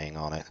were dying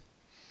on it.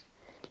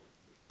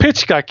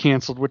 Pitch got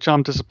canceled, which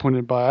I'm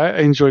disappointed by.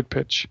 I enjoyed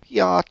Pitch.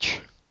 Yach.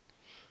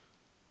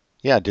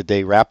 Yeah, did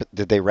they wrap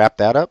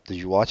that up? Did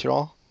you watch it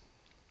all?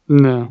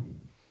 No.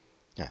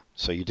 Yeah,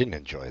 so you didn't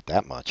enjoy it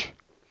that much.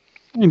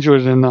 I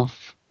enjoyed it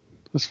enough,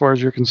 as far as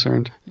you're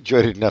concerned.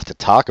 Enjoyed it enough to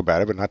talk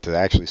about it, but not to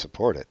actually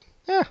support it.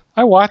 Yeah.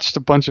 I watched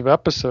a bunch of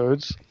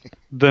episodes,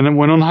 then it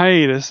went on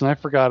hiatus, and I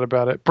forgot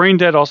about it. Brain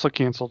Dead also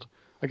canceled.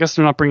 I guess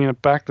they're not bringing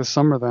it back this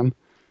summer then.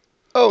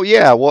 Oh,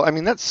 yeah. Well, I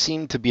mean, that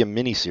seemed to be a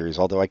miniseries,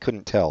 although I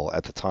couldn't tell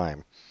at the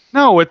time.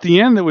 No, at the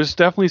end, it was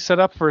definitely set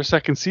up for a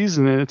second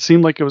season, and it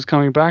seemed like it was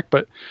coming back,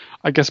 but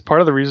I guess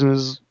part of the reason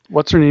is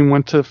what's-her-name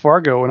went to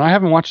Fargo, and I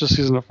haven't watched the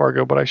season of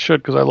Fargo, but I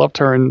should, because I loved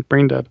her in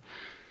Brain Dead.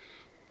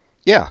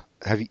 Yeah.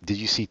 Did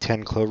you see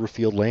 10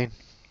 Cloverfield Lane?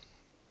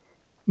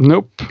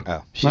 Nope.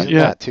 Oh, she's not in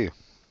yet. that, too.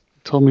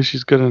 Told me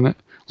she's good in it.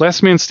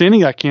 Last Man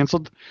Standing got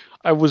canceled.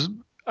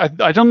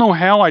 I don't know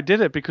how I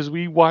did it because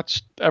we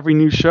watched every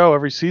new show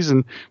every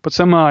season, but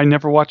somehow I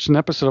never watched an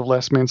episode of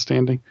Last Man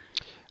Standing.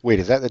 Wait,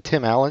 is that the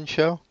Tim Allen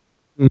show?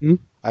 Mm-hmm.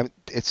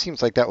 It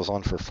seems like that was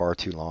on for far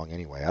too long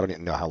anyway. I don't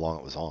even know how long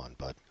it was on,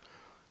 but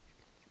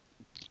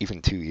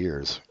even 2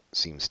 years.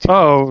 seems too.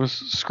 Oh,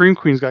 Scream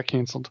Queens got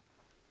canceled.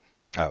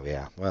 Oh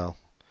yeah. Well,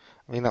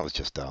 I mean that was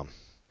just dumb.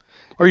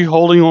 Are you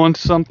holding on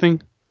to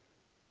something?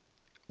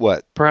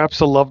 What? Perhaps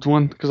a loved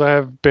one? Because I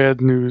have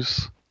bad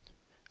news.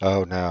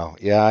 Oh no.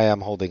 Yeah, I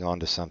am holding on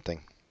to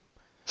something.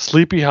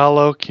 Sleepy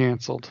Hollow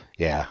canceled.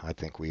 Yeah, I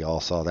think we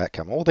all saw that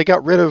coming. Well, they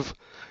got rid of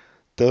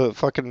the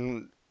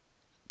fucking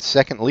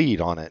second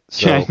lead on it.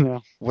 So Yeah, I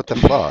know. what the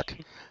fuck?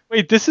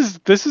 Wait, this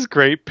is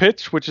great.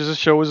 Pitch, which is a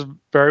show was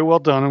very well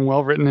done and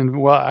well written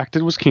and well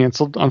acted, was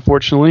canceled,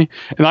 unfortunately.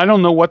 And I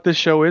don't know what this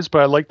show is,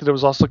 but I like that it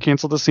was also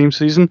canceled the same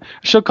season.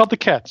 A show called The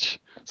Catch.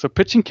 So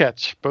Pitch and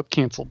Catch, both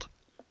canceled.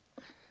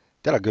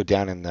 That'll go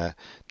down in the.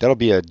 That'll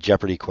be a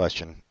Jeopardy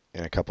question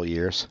in a couple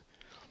years.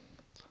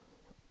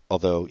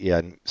 Although,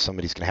 yeah,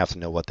 somebody's gonna have to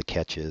know what the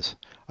catch is.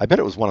 I bet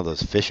it was one of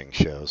those fishing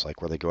shows,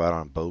 like where they go out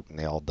on a boat and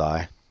they all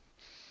die.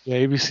 Yeah,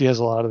 ABC has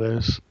a lot of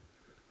those.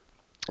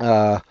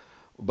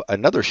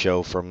 Another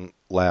show from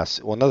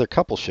another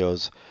couple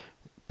shows,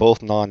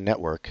 both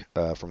non-network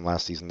from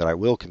last season that I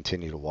will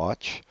continue to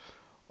watch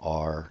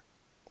are.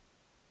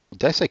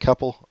 Did I say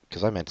couple?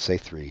 Because I meant to say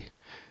three.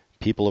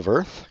 People of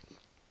Earth.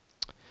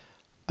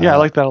 Yeah, I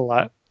like that a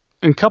lot.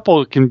 And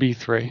couple can be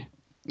 3.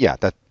 Yeah,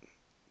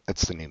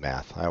 that's the new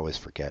math. I always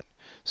forget.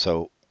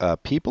 So,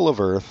 People of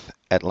Earth,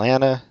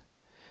 Atlanta,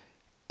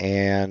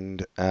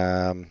 and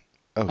I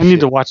need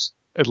to watch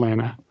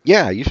Atlanta.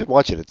 Yeah, you should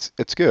watch it.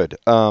 It's good.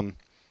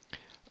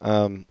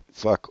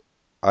 Fuck,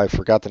 I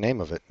forgot the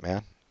name of it,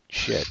 man.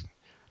 Shit.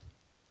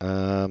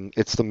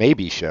 It's the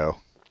Maybe Show.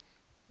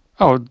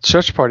 Oh,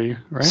 Search Party,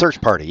 right?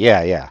 Search Party.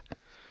 Yeah.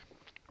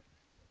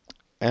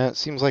 And it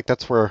seems like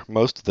that's where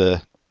most of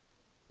the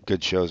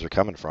good shows are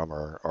coming from,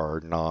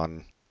 are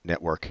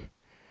non-network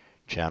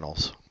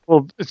channels.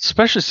 Well,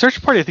 especially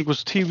Search Party, I think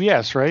was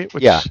TBS, right?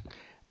 Yeah,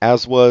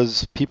 as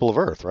was People of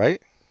Earth,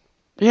 right?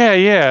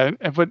 Yeah.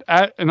 But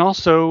and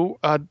also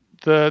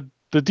the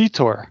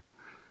Detour.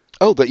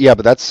 Oh, but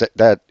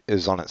that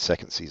is on its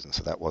second season,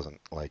 so that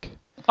wasn't like.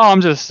 Oh,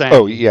 I'm just saying.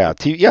 Oh yeah,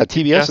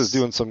 TBS Yes. is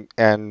doing some,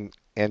 and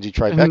Angie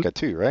Tribeca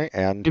too, right?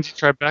 And Angie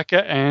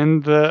Tribeca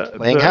and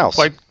Playing House.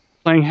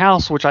 Playing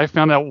House, which I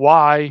found out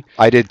why.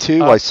 I did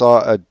too. I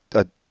saw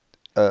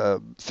a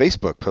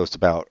Facebook post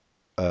about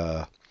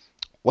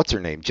what's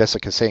her name,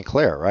 Jessica St.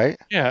 Clair, right?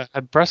 Yeah,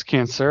 had breast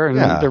cancer, and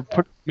Yeah.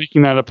 they're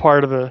making that a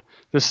part of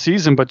this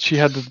season, but she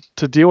had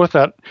to deal with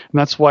that, and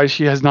that's why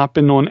she has not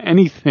been on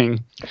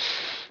anything.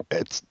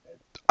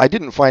 I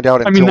didn't find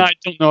out until. I mean, I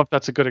don't know if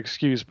that's a good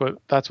excuse, but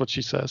that's what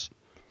she says.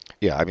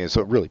 Yeah, I mean, it's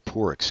a really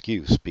poor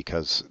excuse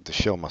because the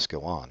show must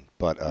go on.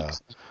 But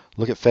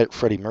look at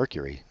Freddie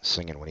Mercury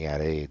singing when he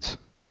had AIDS.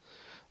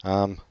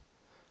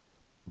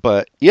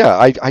 But yeah,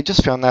 I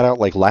just found that out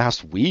like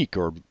last week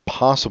or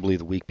possibly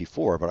the week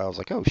before. But I was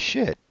like, oh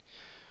shit.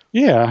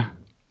 Yeah.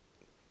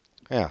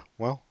 Yeah.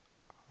 Well,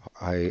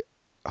 I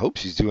hope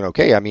she's doing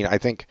okay. I mean, I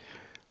think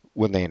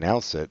when they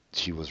announced it,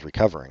 she was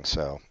recovering.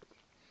 So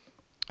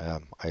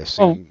I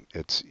assume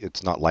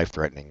it's not life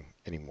threatening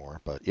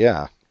anymore. But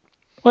yeah.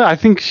 Well, I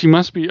think she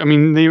must be. I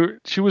mean,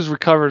 she was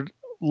recovered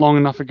long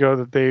enough ago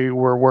that they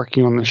were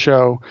working on the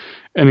show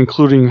and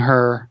including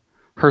her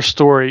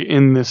story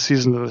in this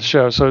season of the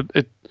show. So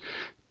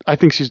I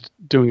think she's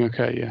doing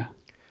okay. Yeah.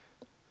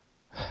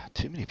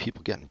 Too many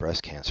people getting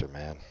breast cancer,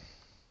 man.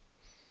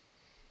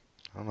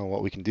 I don't know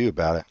what we can do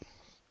about it.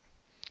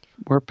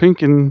 We're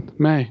pink in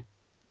May.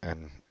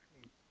 And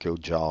go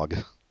jog.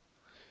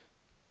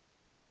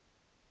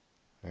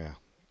 Yeah,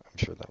 I'm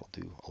sure that'll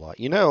do a lot.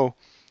 You know,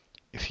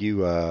 if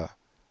you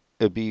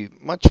it'd be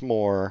much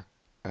more.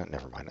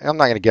 Never mind. I'm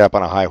not going to get up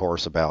on a high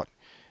horse about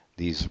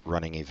these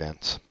running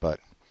events, but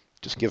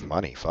just give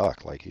money.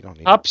 Fuck, like you don't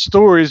need. Top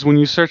stories when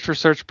you search for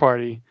Search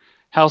Party.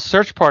 How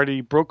Search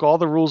Party broke all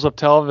the rules of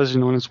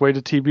television on its way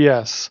to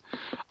TBS.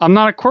 I'm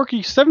not a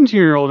quirky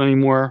 17-year-old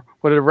anymore.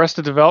 What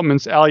Arrested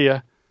Development's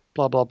Alia,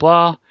 blah blah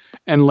blah.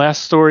 And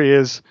last story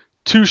is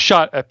 2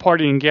 shot at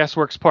party in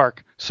Gasworks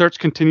Park. Search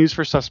continues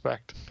for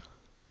suspect.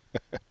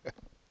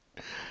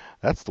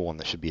 That's the one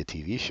that should be a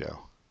TV show.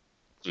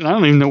 I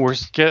don't even know where.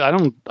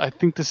 I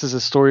think this is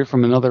a story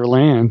from another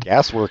land.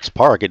 Gasworks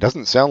Park. It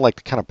doesn't sound like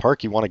the kind of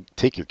park you want to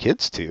take your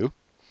kids to.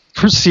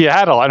 From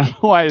Seattle. I don't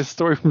know why a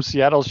story from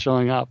Seattle is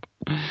showing up.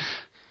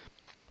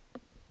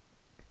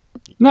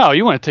 No,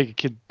 you want to take a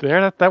kid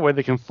there. That way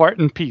they can fart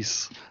in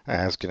peace.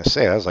 I was going to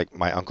say, that was like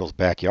my uncle's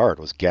backyard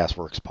was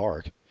Gasworks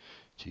Park.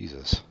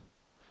 Jesus.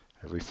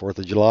 Every 4th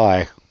of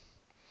July.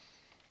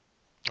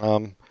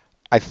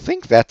 I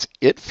think that's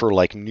it for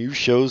like new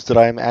shows that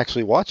I'm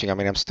actually watching. I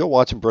mean, I'm still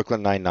watching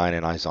Brooklyn Nine-Nine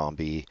and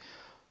iZombie.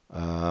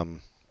 And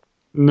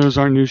those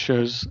aren't new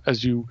shows,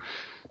 as you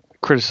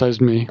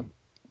criticized me.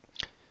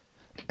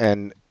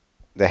 And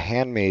The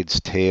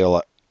Handmaid's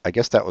Tale, I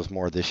guess that was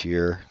more this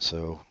year.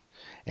 So,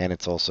 and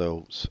it's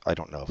also, I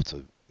don't know if it's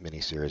a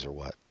miniseries or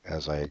what.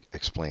 As I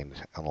explained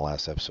on the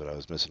last episode, I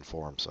was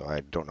misinformed, so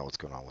I don't know what's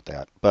going on with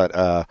that. But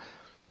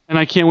and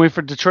I can't wait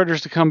for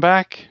Detroiters to come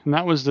back, and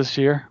that was this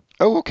year.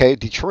 Oh, okay,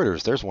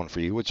 Detroiters. There's one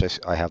for you, which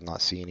I have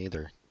not seen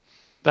either.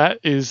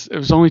 It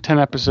was only 10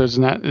 episodes,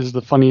 and that is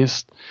the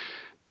funniest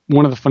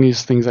one of the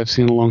funniest things I've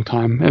seen in a long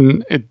time,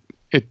 and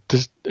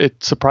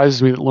it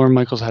surprises me that Lorne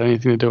Michaels had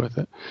anything to do with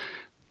it,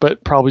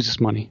 but probably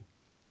just money.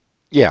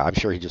 Yeah, I'm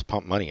sure he just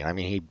pumped money. I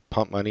mean, he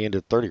pumped money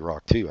into 30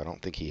 Rock too. I don't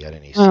think he had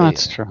any say. Oh,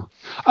 that's true.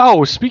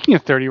 Oh, speaking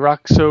of 30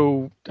 Rock,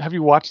 so have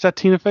you watched that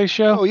Tina Fey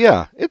show? Oh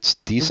yeah, it's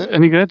decent.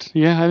 Any good?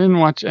 Yeah, I didn't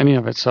watch any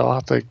of it, so I'll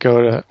have to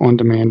go to On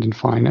Demand and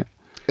find it.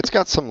 It's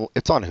got some.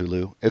 It's on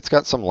Hulu. It's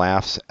got some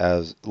laughs,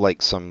 as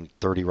like some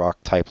 30 Rock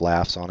type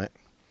laughs on it.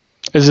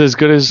 Is it as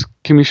good as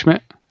Kimmy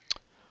Schmidt?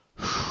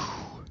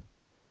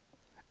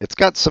 It's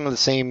got some of the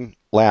same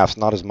laughs,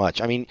 not as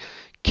much. I mean,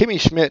 Kimmy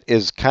Schmidt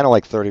is kind of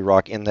like 30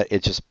 Rock in that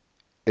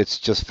it's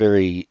just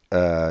very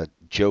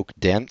joke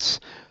dense.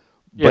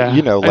 But, Yeah,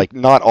 you know, like,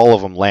 not all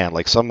of them land.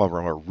 Like, some of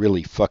them are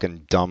really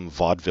fucking dumb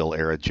vaudeville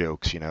era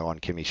jokes, you know, on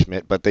Kimmy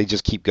Schmidt. But they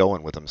just keep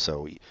going with them,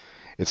 so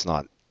it's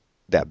not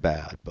that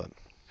bad. But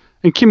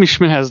and Kimmy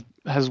Schmidt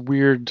has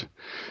weird,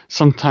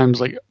 sometimes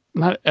like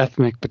not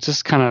ethnic, but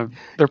just kind of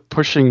they're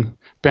pushing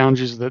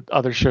boundaries that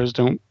other shows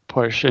don't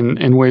push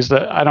in ways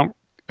that I don't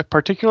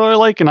particularly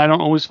like, and I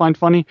don't always find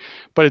funny.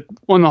 But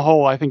on the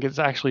whole, I think it's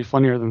actually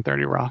funnier than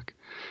 30 Rock.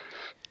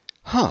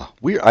 Huh.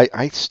 Weird.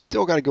 I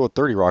still got to go with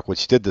 30 Rock,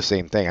 which did the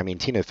same thing. I mean,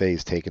 Tina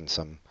Fey's taken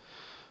some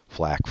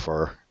flack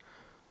for her.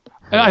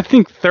 And I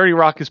think 30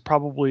 Rock is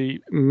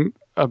probably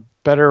a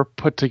better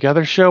put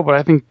together show, but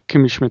I think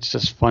Kimmy Schmidt's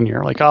just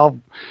funnier. Like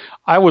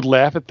I would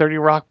laugh at 30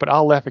 Rock, but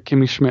I'll laugh at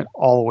Kimmy Schmidt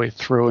all the way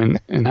through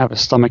and have a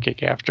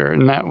stomachache after.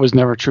 And that was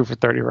never true for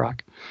 30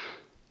 Rock.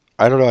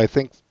 I don't know. I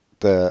think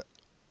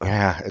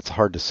it's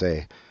hard to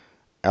say.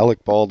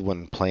 Alec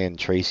Baldwin playing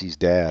Tracy's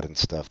dad and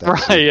stuff. That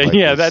Right. like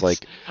Yeah. was That's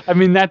like, I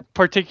mean, that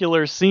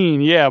particular scene.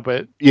 Yeah.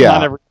 But Yeah.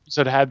 not every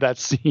episode had that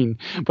scene,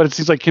 but it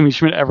seems like Kimmy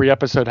Schmidt, every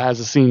episode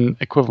has a scene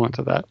equivalent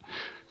to that.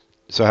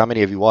 So how many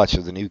have you watched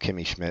of the new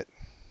Kimmy Schmidt?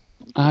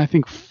 I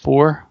think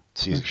 4.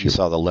 So you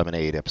saw the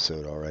Lemonade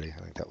episode already.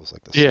 I think that was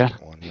like the Yeah.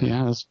 second one.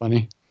 Yeah. That's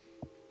funny.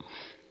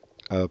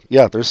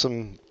 Yeah, there's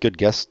some good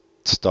guest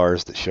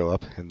stars that show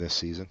up in this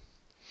season.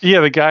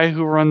 Yeah. The guy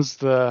who runs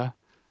the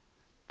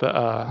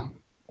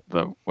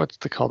what's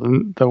it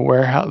called? The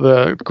warehouse,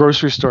 the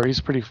grocery store.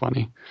 He's pretty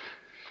funny.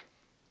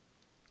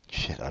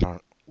 Shit, I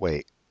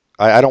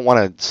don't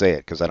want to say it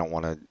because I don't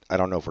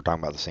know if we're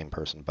talking about the same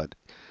person, but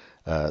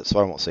so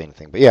I won't say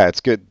anything. But yeah,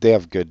 it's good. They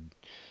have good.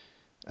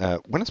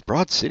 When is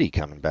Broad City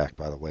coming back?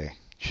 By the way,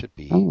 should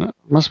be. Oh, it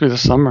must be the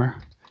summer.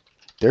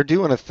 They're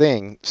doing a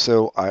thing.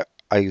 So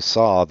I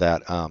saw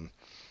that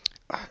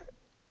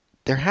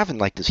they're having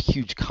like this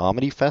huge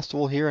comedy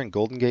festival here in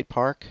Golden Gate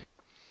Park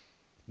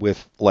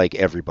with like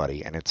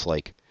everybody, and it's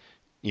like,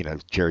 you know,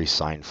 Jerry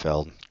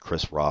Seinfeld,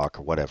 Chris Rock,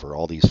 or whatever,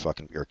 all these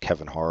or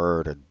Kevin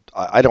Hart, and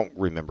I don't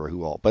remember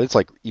who all, but it's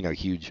like, you know,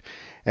 huge,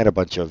 and a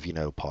bunch of, you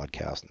know,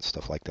 podcasts and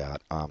stuff like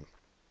that. And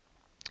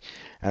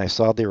I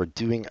saw they were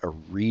doing a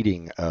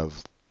reading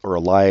of, or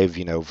a live,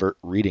 you know,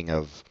 reading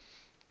of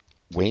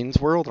Wayne's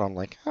World, and I'm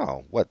like,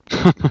 oh, what,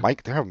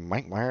 they're having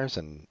Mike Myers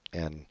and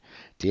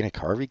Dana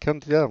Carvey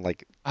come together. I'm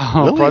like,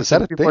 Oh, really? Is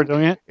that a people are thing?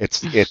 doing it?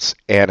 It's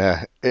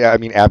Abby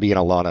and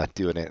Alana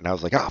doing it, and I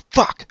was like, oh,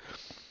 fuck.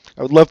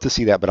 I would love to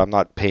see that, but I'm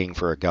not paying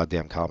for a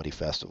goddamn comedy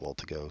festival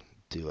to go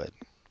do it.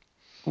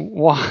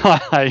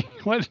 Why?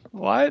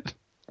 What?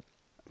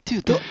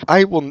 Dude,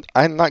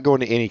 I'm not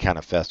going to any kind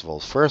of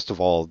festivals. First of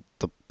all,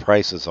 the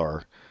prices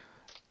are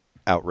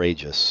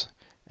outrageous.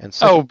 And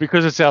Oh,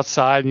 because it's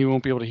outside and you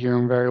won't be able to hear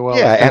them very well.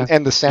 yeah,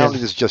 and the sound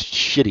is just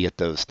shitty at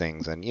those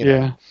things, and you know.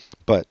 Yeah.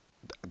 But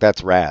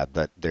that's rad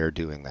that they're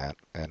doing that,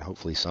 and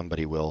hopefully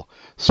somebody will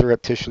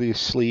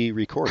surreptitiously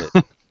record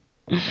it.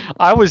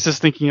 I was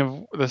just thinking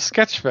of the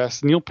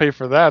Sketchfest, and you'll pay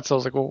for that. So I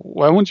was like, well,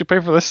 why wouldn't you pay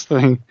for this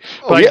thing?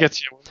 But I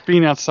get you.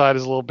 Being outside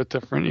is a little bit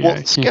different. Yeah, Well,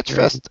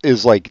 Sketchfest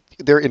is like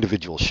their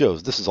individual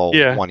shows. This is all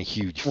Yeah. one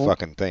huge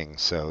fucking thing.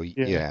 So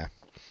yeah.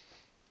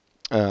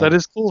 That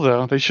is cool,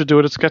 though. They should do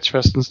it at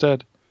Sketchfest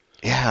instead.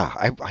 Yeah,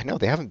 I know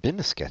they haven't been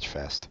to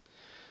Sketchfest.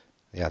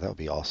 Yeah, that would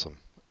be awesome.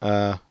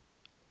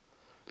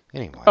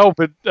 Anyway. Oh,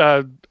 but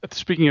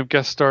speaking of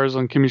guest stars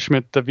on Kimmy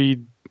Schmidt,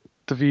 David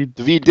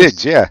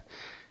Diggs, yeah.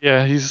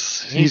 Yeah,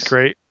 he's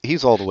great.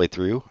 He's all the way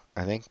through.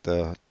 I think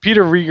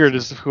Peter Riegert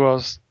is who I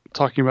was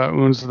talking about.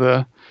 Who owns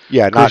the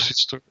grocery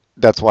store.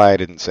 That's why I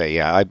didn't say.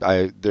 Yeah,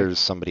 there's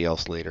somebody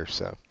else later.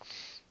 So,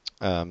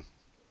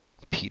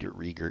 Peter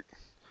Riegert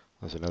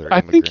was another. I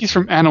immigrant. think he's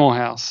from Animal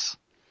House.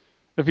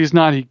 If he's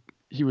not,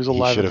 he was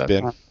alive. He should at have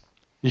that been. time.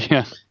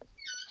 Yeah.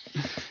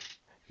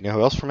 You know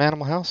who else from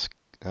Animal House?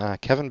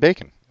 Kevin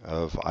Bacon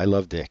of I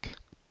Love Dick.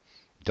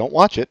 Don't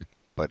watch it,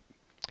 but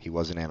he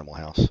was in Animal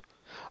House.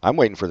 I'm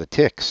waiting for The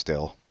Tick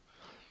still.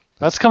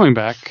 That's coming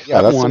back.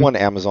 Yeah, that's the one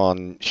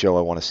Amazon show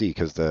I want to see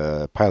because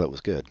the pilot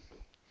was good.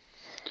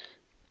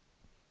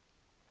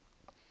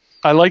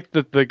 I like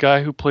the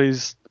guy who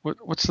plays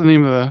what's the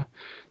name of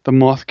the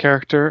moth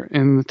character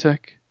in The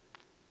Tick?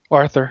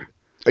 Arthur.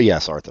 Oh,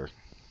 yes, Arthur.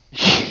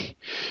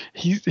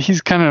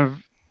 He's kind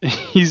of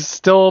he's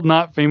still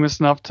not famous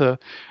enough to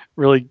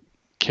really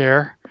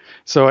care.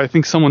 So I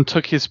think someone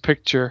took his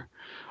picture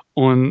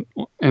on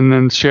and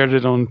then shared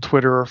it on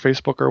Twitter or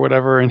Facebook or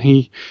whatever, and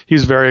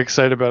he's very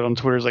excited about it on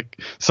Twitter. He's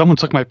like, someone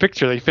took my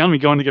picture. They found me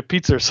going to get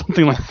pizza or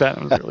something like that.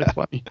 It was really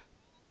funny.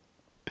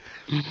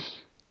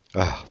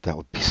 Oh, that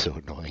would be so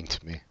annoying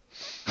to me.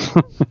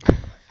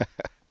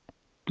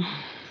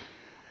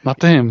 Not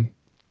to him.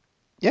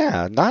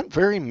 Yeah, not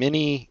very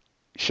many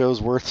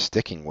shows worth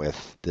sticking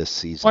with this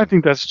season. Well, I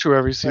think that's true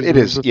every season. It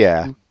is,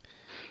 yeah.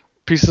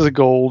 Pieces of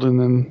gold, and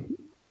then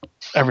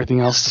everything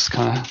else just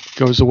kind of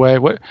goes away.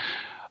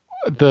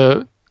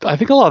 I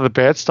think a lot of the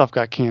bad stuff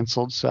got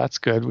canceled, so that's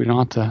good. We don't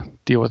have to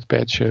deal with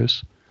bad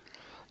shows.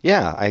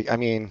 Yeah, I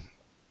mean,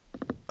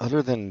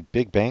 other than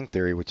Big Bang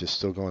Theory, which is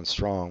still going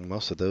strong,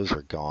 most of those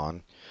are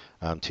gone.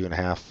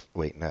 2.5.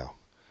 Wait, no.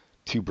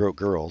 2 Broke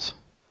Girls.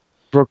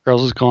 Broke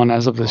Girls is gone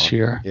as of this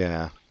year.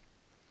 Yeah.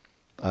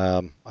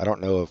 I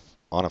don't know if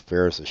Anna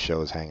Faris'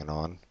 show is hanging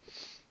on.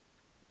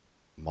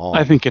 Mom,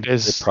 I think it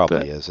is. It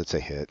probably is. It's a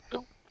hit.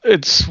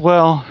 It's,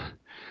 well,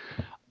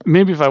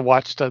 maybe if I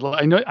watched it.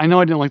 I know I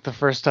didn't like the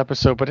first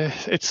episode, but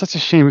it's such a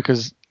shame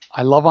because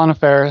I love Anna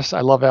Faris.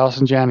 I love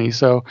Allison Janney.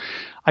 So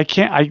I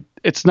can't.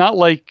 It's not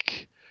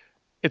like.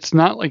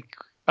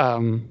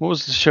 What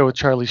was the show with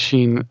Charlie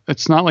Sheen?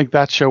 It's not like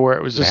that show where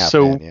it was just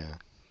yeah.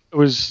 It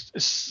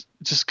was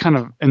just kind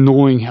of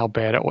annoying how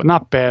bad it was.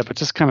 Not bad, but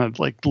just kind of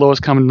like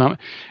lowest common number.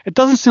 It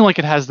doesn't seem like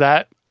it has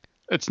that.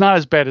 It's not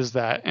as bad as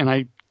that, and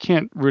I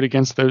can't root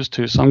against those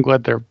two. So I'm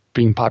glad they're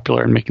being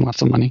popular and making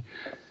lots of money.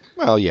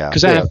 Well, yeah.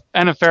 Because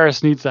Anna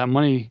Faris needs that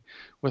money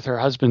with her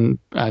husband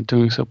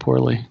doing so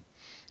poorly.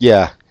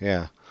 Yeah.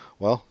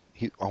 Well,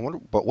 I wonder,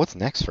 but what's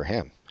next for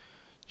him?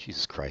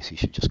 Jesus Christ, he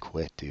should just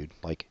quit, dude.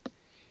 Like,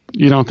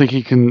 you don't think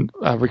he can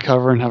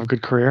recover and have a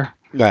good career?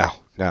 No,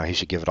 he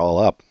should give it all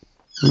up.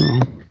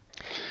 Mm-hmm.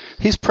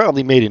 He's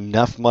probably made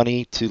enough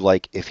money to,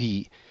 like, if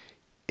he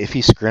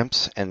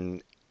scrimps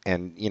and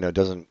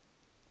doesn't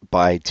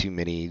buy too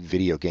many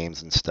video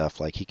games and stuff,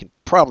 like, he can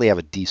probably have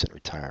a decent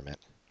retirement.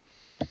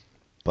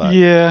 But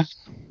yeah,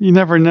 you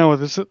never know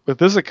with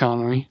this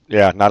economy.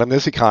 Yeah, not in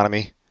this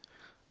economy.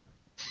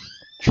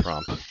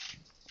 Trump.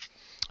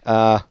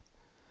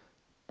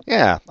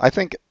 Yeah, I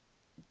think,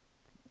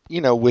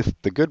 with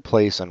The Good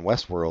Place and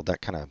Westworld,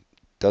 that kind of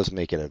does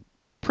make it a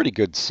pretty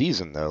good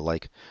season, though.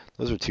 Like,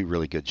 those are 2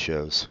 really good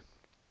shows.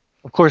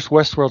 Of course,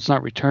 Westworld's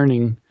not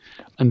returning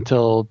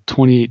until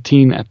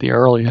 2018 at the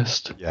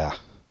earliest. Yeah.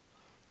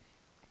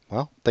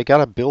 Well, they got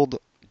to build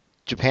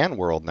Japan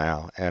World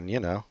now, and,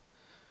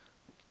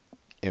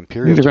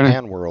 Imperial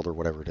Japan World or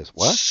whatever it is.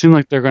 What? Seems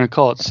like they're going to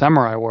call it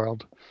Samurai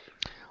World.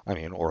 I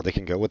mean, or they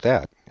can go with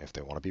that if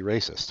they want to be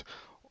racist.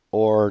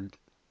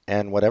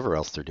 And whatever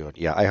else they're doing.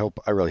 Yeah,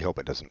 I really hope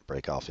it doesn't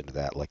break off into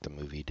that like the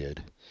movie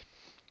did.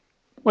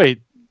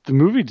 Wait, the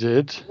movie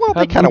did? Well,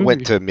 they kind of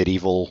went to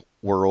medieval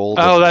world.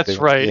 Oh, that's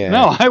right. Yeah.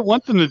 No, I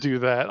want them to do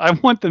that. I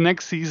want the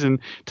next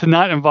season to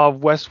not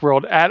involve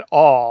Westworld at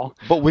all.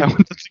 But I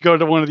want them to go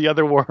to one of the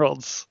other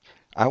worlds.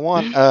 I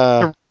want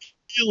to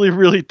really,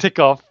 really tick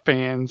off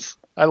fans.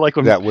 I like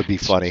when that would be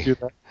funny. Do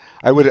that.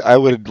 I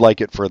would like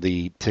it for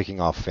the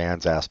ticking off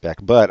fans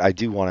aspect, but I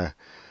do want to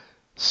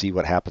see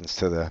what happens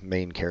to the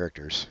main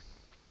characters.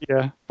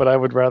 Yeah, but I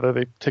would rather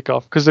they tick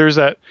off because there's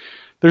a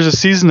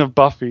season of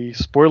Buffy,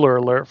 spoiler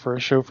alert for a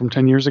show from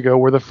 10 years ago,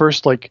 where the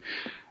first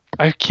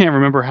I can't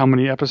remember how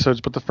many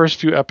episodes, but the first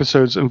few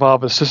episodes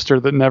involve a sister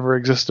that never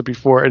existed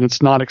before, and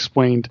it's not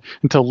explained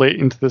until late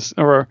into this,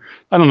 or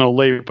I don't know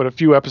late, but a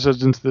few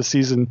episodes into the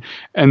season.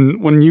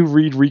 And when you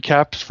read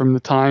recaps from the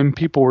time,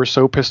 people were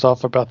so pissed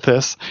off about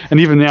this, and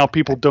even now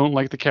people don't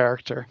like the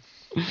character.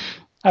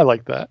 I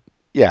like that.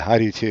 Yeah, I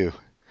do too.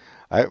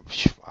 I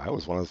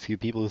was one of the few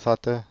people who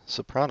thought the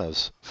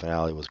Sopranos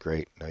finale was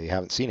great. No, you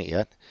haven't seen it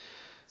yet.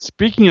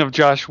 Speaking of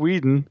Joss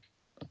Whedon.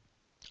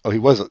 Oh, he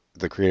was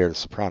the creator of the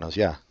Sopranos,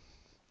 yeah.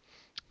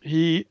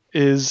 He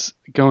is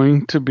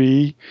going to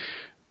be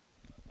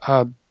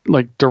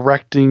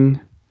directing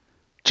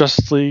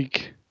Justice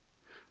League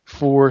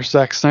for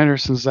Zack Snyder,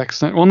 since Zack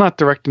Snyder, well, not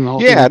directing the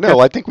whole thing. Yeah,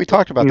 no, I think we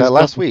talked about that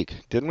last week,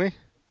 didn't we?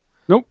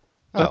 Nope.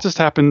 That just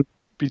happened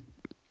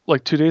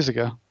 2 days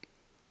ago.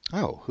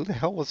 Oh, who the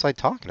hell was I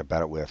talking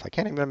about it with? I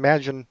can't even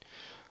imagine.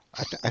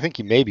 I think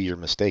you're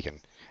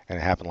mistaken, and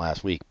it happened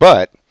last week.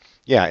 But,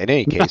 yeah, in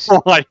any case.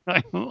 No, I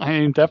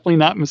am definitely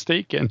not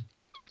mistaken.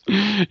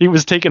 He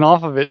was taken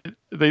off of it.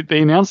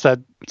 They announced that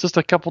just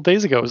a couple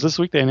days ago. It was this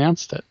week they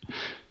announced it.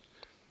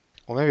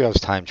 Well, maybe I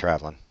was time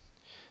traveling.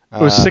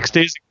 It was 6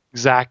 days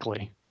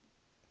exactly.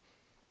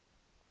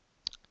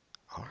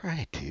 All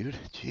right, dude.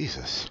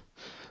 Jesus.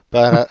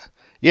 But,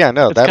 yeah,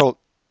 no, that'll...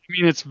 I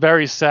mean, it's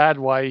very sad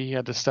why he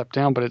had to step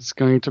down, but it's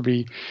going to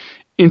be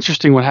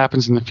interesting what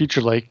happens in the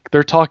future. Like,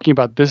 they're talking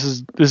about this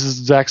is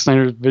Zack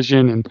Snyder's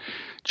vision, and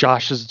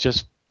Josh is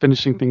just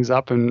finishing things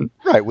up. And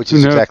right, which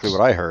is exactly what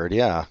I heard,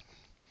 yeah.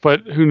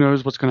 But who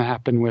knows what's going to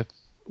happen with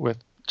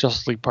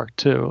Justice League Part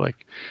 2?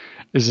 Like,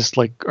 is this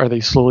are they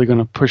slowly going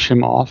to push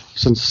him off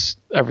since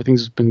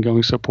everything's been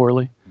going so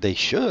poorly? They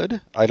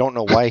should. I don't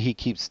know why he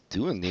keeps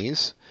doing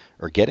these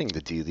or getting to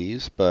do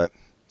these, but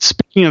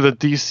Speaking of the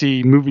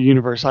DC movie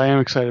universe, I am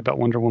excited about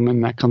Wonder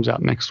Woman. That comes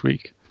out next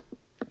week.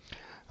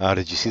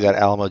 Did you see that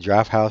Alamo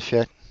Drafthouse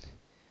shit?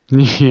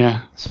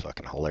 Yeah. It's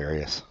fucking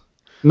hilarious.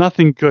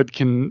 Nothing good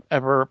can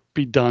ever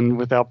be done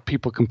without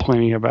people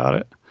complaining about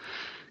it.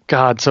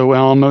 God, so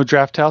Alamo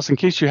Drafthouse, in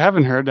case you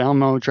haven't heard,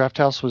 Alamo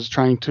Drafthouse was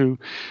trying to,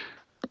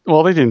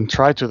 well, they didn't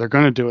try to, they're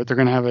going to do it. They're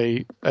going to have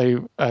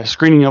a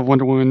screening of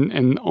Wonder Woman,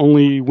 and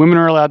only women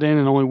are allowed in,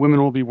 and only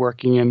women will be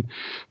working, and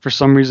for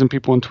some reason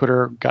people on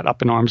Twitter got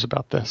up in arms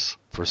about this.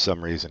 For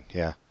some reason,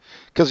 yeah.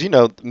 Because,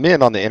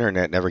 men on the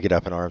internet never get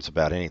up in arms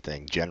about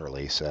anything,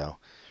 generally, so.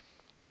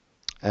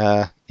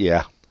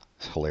 Yeah,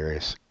 it's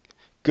hilarious.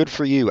 Good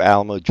for you,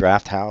 Alamo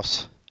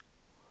Drafthouse.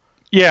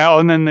 Yeah,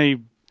 and then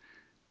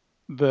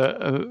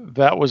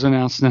that was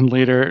announced, and then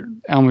later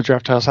Alamo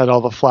Drafthouse had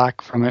all the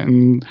flack from it,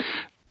 and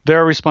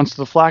their response to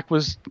the flack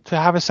was to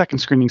have a second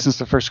screening since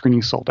the first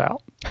screening sold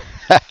out.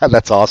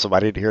 That's awesome. I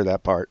didn't hear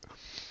that part.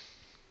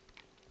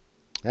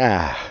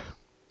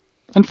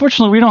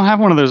 Unfortunately, we don't have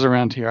one of those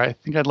around here. I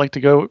think I'd like to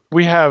go.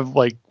 We have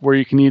like where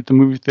you can eat at the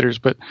movie theaters,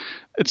 but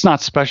it's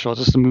not special.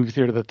 It's just a movie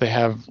theater that they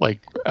have like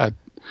a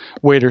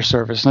waiter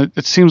service. And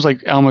it seems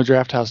like Alamo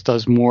Drafthouse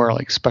does more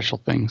like special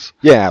things.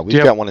 Yeah,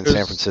 we've got one in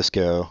San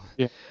Francisco.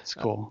 Yeah, it's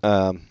cool.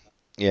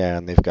 Yeah,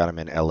 and they've got them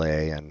in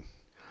LA, and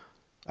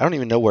I don't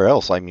even know where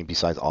else. I mean,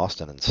 besides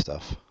Austin and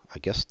stuff. I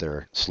guess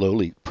they're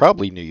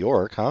probably New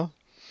York, huh?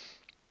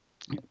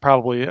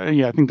 Probably,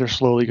 yeah. I think they're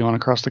slowly going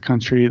across the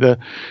country. They're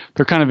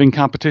kind of in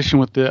competition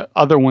with the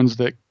other ones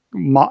that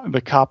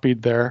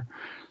copied the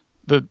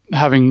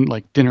having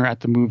like dinner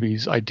at the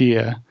movies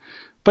idea.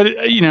 But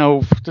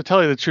to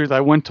tell you the truth, I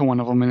went to one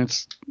of them,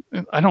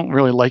 and I don't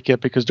really like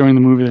it because during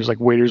the movie there's like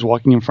waiters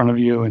walking in front of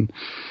you, and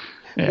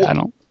I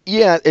don't.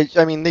 Yeah,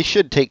 I mean they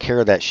should take care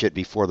of that shit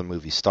before the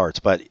movie starts,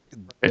 but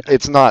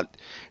it's not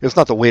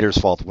the waiter's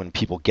fault when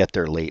people get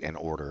there late and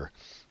order.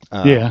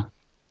 Yeah.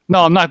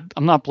 No, I'm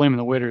not blaming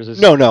the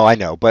waiters. No, I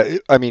know,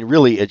 but I mean,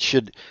 really, they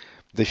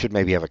should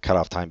maybe have a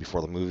cutoff time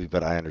before the movie.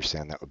 But I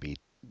understand that would be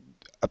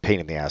a pain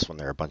in the ass when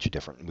there are a bunch of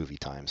different movie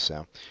times.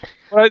 So,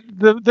 but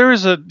there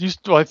is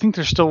I think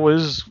there still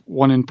is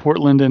one in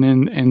Portland and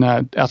in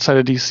outside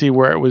of DC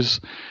where it was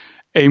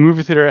a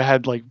movie theater that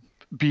had like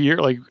beer,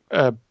 like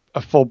a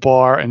full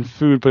bar and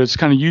food, but it's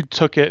kind of you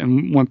took it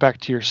and went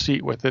back to your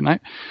seat with it. And I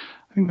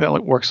think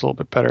that works a little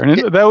bit better.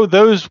 And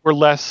those were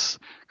less.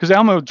 Because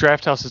Alamo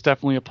Drafthouse is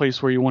definitely a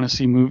place where you want to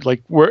see movies,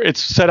 like where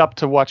it's set up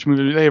to watch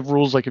movies. They have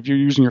rules like if you're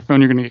using your phone,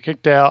 you're going to get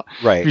kicked out.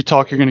 Right. If you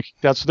talk, you're going to get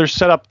kicked out. So they're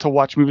set up to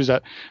watch movies.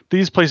 That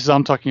these places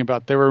I'm talking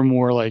about, they were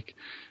more like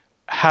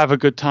have a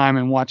good time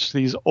and watch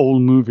these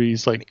old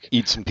movies, like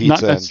eat some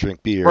pizza and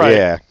drink beer. Right,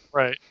 yeah.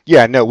 Right.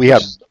 Yeah. No,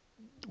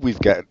 we've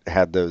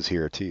had those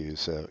here too.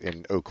 So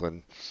in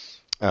Oakland.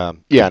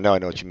 Yeah. No, I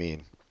know what you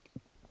mean.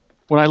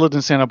 When I lived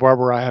in Santa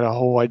Barbara, I had a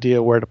whole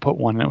idea where to put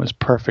one, and it was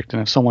perfect.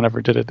 And if someone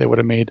ever did it, they would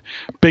have made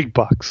big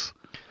bucks.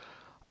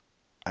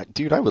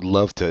 Dude, I would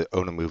love to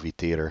own a movie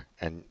theater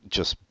and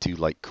just do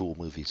like cool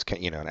movies,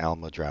 an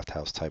Alamo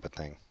Drafthouse type of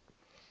thing.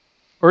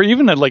 Or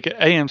even at like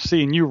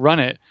AMC, and you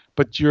run it,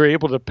 but you're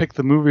able to pick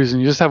the movies,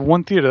 and you just have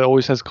one theater that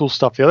always has cool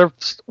stuff. The other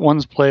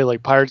ones play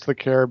like Pirates of the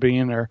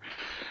Caribbean or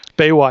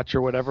Baywatch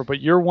or whatever,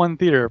 but your one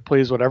theater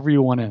plays whatever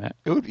you want in it.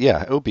 It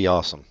would be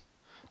awesome.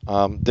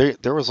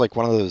 There was like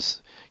one of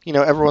those.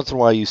 Every once in a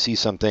while you see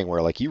something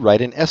where like you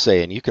write an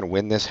essay and you can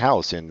win this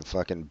house in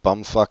fucking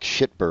bumfuck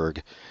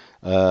Shitburg,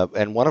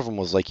 and one of them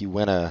was like you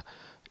win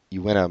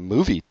a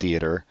movie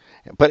theater,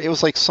 but it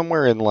was like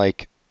somewhere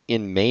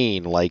in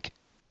Maine, like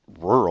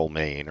rural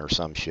Maine or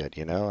some shit,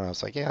 and I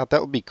was like, yeah, that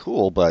would be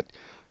cool, but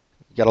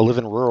you got to live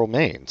in rural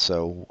Maine,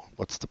 so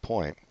what's the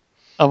point?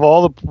 Of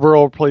all the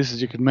rural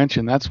places you could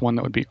mention, that's one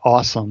that would be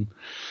awesome.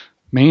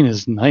 Maine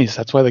is nice.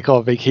 That's why they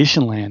call it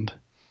vacation land.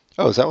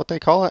 Oh, is that what they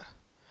call it?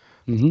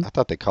 Mm-hmm. I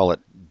thought they call it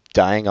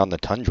dying on the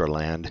tundra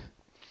land.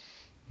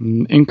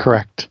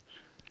 Incorrect.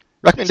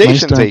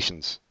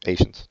 Recommendations,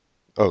 Asians.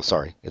 Oh,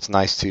 sorry. It's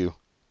nice too.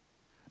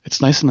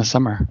 It's nice in the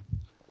summer.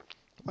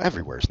 Well,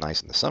 everywhere's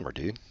nice in the summer,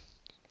 dude.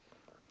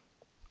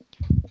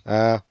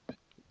 You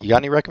got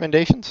any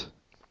recommendations?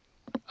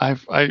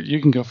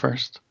 You can go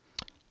first.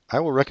 I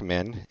will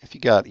recommend, if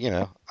you got,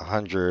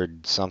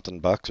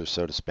 $100-something or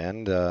so to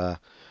spend, the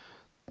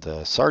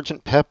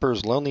Sgt.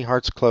 Pepper's Lonely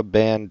Hearts Club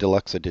Band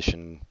Deluxe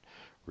Edition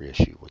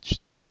reissue, which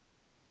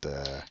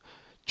the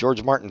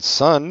George Martin's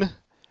son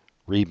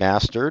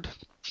remastered.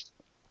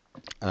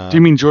 Do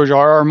you mean George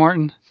R.R.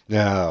 Martin?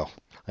 No,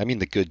 I mean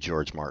the good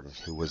George Martin,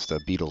 who was the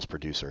Beatles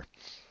producer.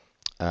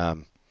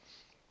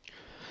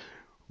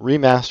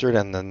 Remastered,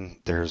 and then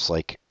there's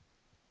like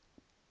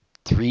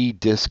 3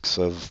 discs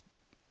of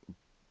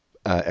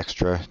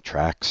extra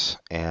tracks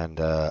and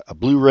a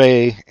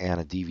Blu-ray and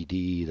a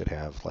DVD that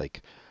have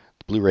like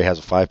Blu-ray has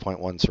a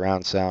 5.1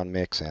 surround sound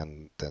mix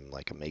and then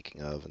like a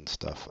making of and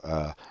stuff.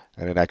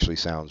 And it actually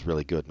sounds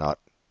really good. Not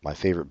my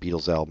favorite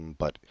Beatles album,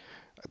 but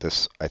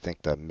I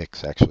think the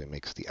mix actually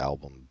makes the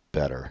album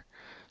better.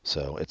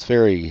 So it's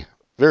very,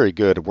 very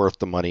good, worth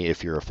the money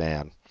if you're a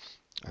fan.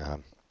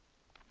 And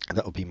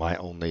that would be my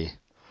only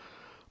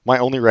My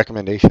only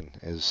recommendation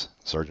is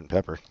Sergeant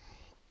Pepper.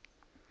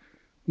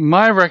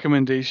 My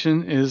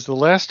recommendation is the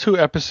last 2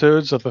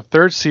 episodes of the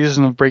 3rd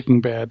season of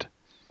Breaking Bad.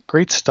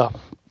 Great stuff.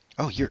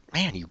 Oh, you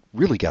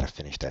really got to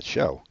finish that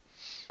show.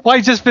 Well,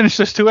 I just finished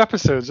those 2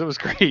 episodes. It was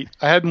great.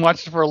 I hadn't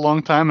watched it for a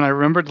long time, and I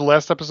remembered the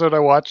last episode I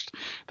watched.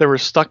 They were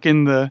stuck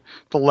in the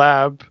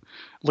lab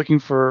looking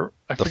for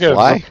The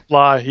fly? The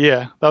fly.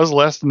 Yeah, that was the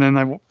last, and then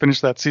I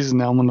finished that season.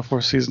 Now I'm on the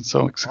 4th season,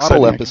 so it's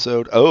Model exciting.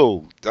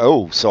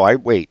 episode. So I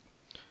wait.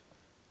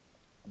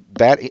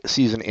 That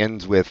season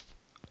ends with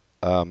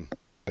a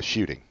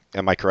shooting.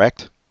 Am I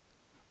correct?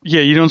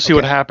 Yeah, you don't see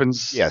what Okay.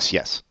 happens.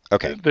 Yes.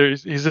 Okay.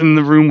 He's in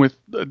the room with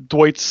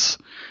Dwight's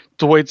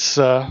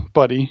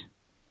buddy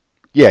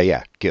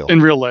Yeah, Gil.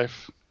 in real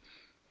life.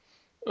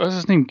 What's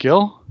his name?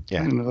 Gil? Yeah.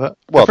 I didn't know that.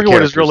 Well, I forget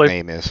what his real life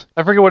name is.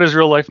 I forget what his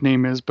real life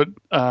name is, but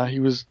he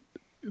was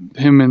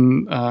him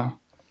and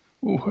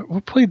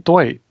who played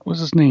Dwight? What was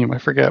his name? I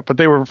forget. But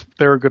they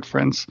were good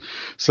friends,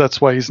 so that's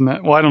why he's in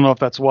that. Well, I don't know if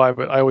that's why,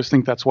 but I always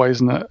think that's why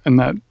he's in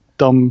that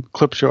dumb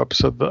clip show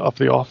episode of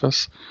The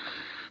Office.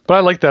 But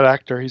I like that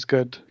actor. He's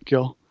good,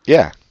 Gil.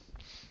 Yeah.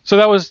 So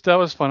that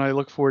was fun. I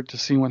look forward to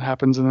seeing what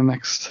happens in the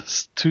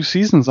next 2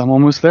 seasons. I'm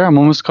almost there. I'm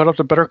almost caught up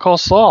to Better Call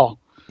Saul.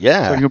 So I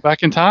Yeah. can go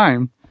back in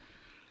time.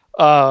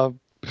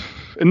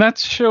 And that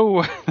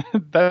show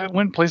that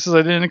went places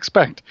I didn't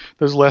expect.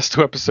 Those last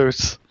 2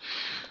 episodes.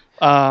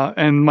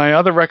 And my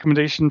other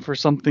recommendation for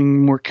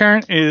something more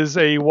current is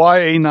a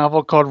YA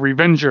novel called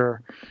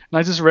Revenger. And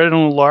I just read it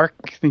on a lark,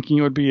 thinking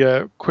it would be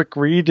a quick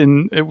read,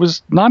 and it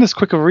was not as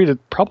quick of a read.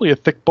 It's probably a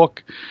thick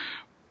book,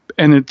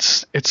 and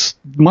it's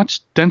much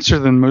denser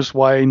than most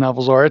YA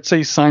novels are. It's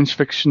a science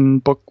fiction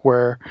book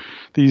where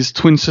these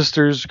twin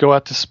sisters go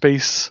out to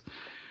space,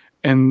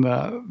 and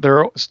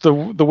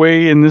the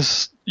way in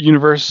this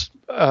universe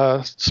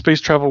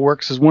space travel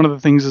works is one of the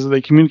things is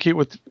they communicate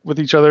with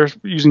each other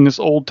using this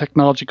old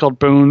technology called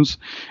bones,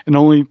 and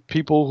only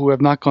people who have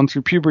not gone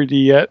through puberty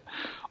yet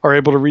are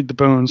able to read the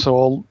bones. So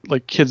all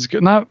like kids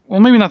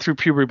maybe not through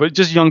puberty, but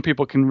just young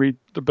people can read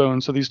the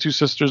bones. So these 2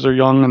 sisters are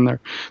young and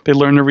they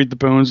learn to read the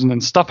bones, and then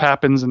stuff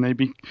happens, and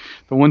the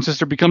one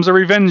sister becomes a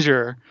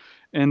Revenger,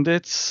 and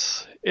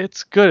it's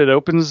good. It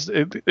opens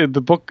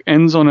the book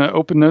ends on an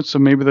open note, so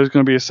maybe there's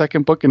going to be a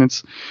second book,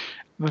 and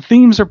the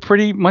themes are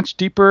pretty much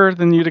deeper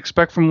than you'd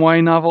expect from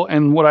YA novel.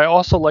 And what I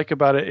also like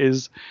about it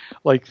is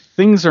like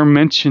things are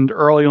mentioned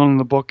early on in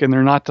the book and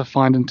they're not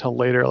defined until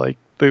later. Like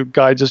the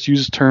guy just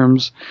uses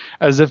terms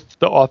as if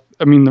the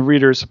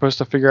reader is supposed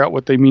to figure out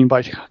what they mean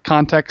by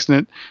context,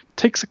 and it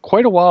takes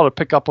quite a while to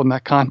pick up on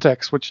that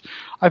context, which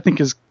I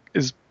think is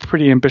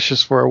pretty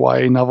ambitious for a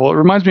YA novel. It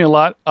reminds me a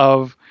lot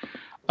of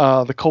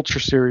the Culture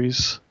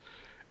series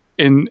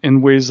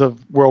in ways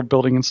of world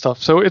building and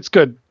stuff. So it's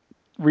good.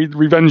 Read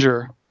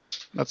Revenger.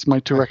 That's my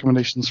 2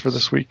 recommendations for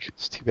this week.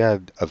 It's too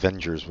bad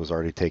Avengers was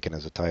already taken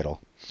as a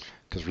title,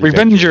 because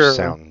Revenger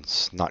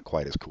sounds not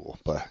quite as cool.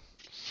 But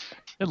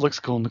it looks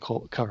cool in the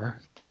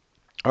cover.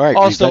 all right.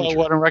 Also, Revenger. I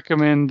want to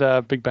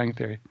recommend Big Bang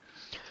Theory.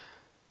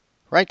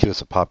 Write to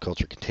us at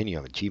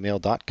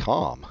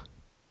popculturecontinuum@gmail.com.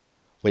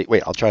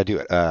 Wait, I'll try to do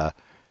it.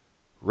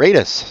 Rate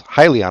us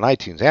highly on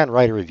iTunes and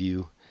write a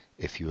review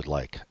if you would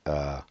like.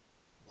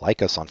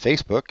 Like us on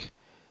Facebook,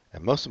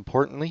 and most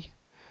importantly,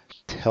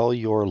 tell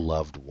your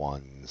loved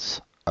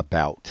ones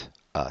about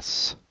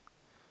us.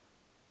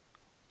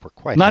 We're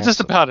quite Not just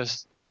handsome. about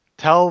us.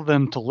 Tell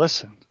them to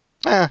listen.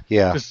 Yeah.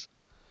 Because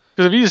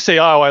if you just say,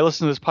 "Oh, I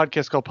listened to this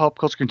podcast called Pop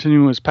Culture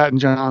Continuum with Pat and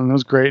John, and it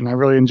was great, and I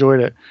really enjoyed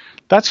it,"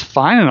 that's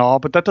fine and all,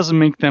 but that doesn't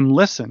make them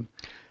listen.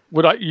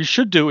 What you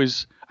should do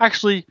is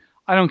actually,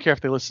 I don't care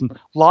if they listen.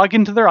 Log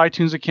into their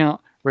iTunes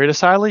account, rate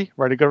us highly,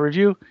 write a good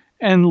review,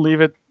 and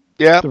leave it.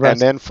 Yeah, the rest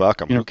and then fuck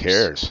them. Who universe.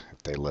 cares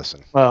if they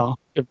listen? Well,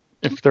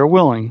 if they're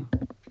willing,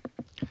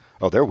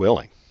 Oh, they're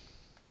willing.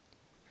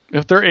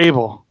 if they're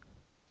able.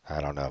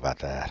 I don't know about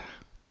that.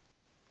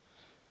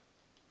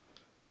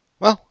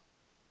 Well,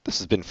 this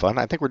has been fun.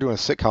 I think we're doing a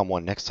sitcom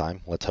one next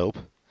time. Let's hope.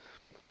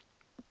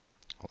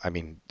 I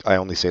mean, I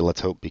only say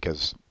let's hope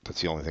because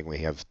that's the only thing we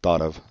have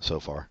thought of so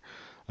far.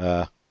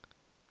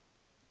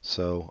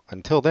 So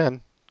until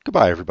then,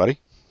 goodbye, everybody.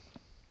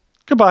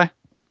 Goodbye.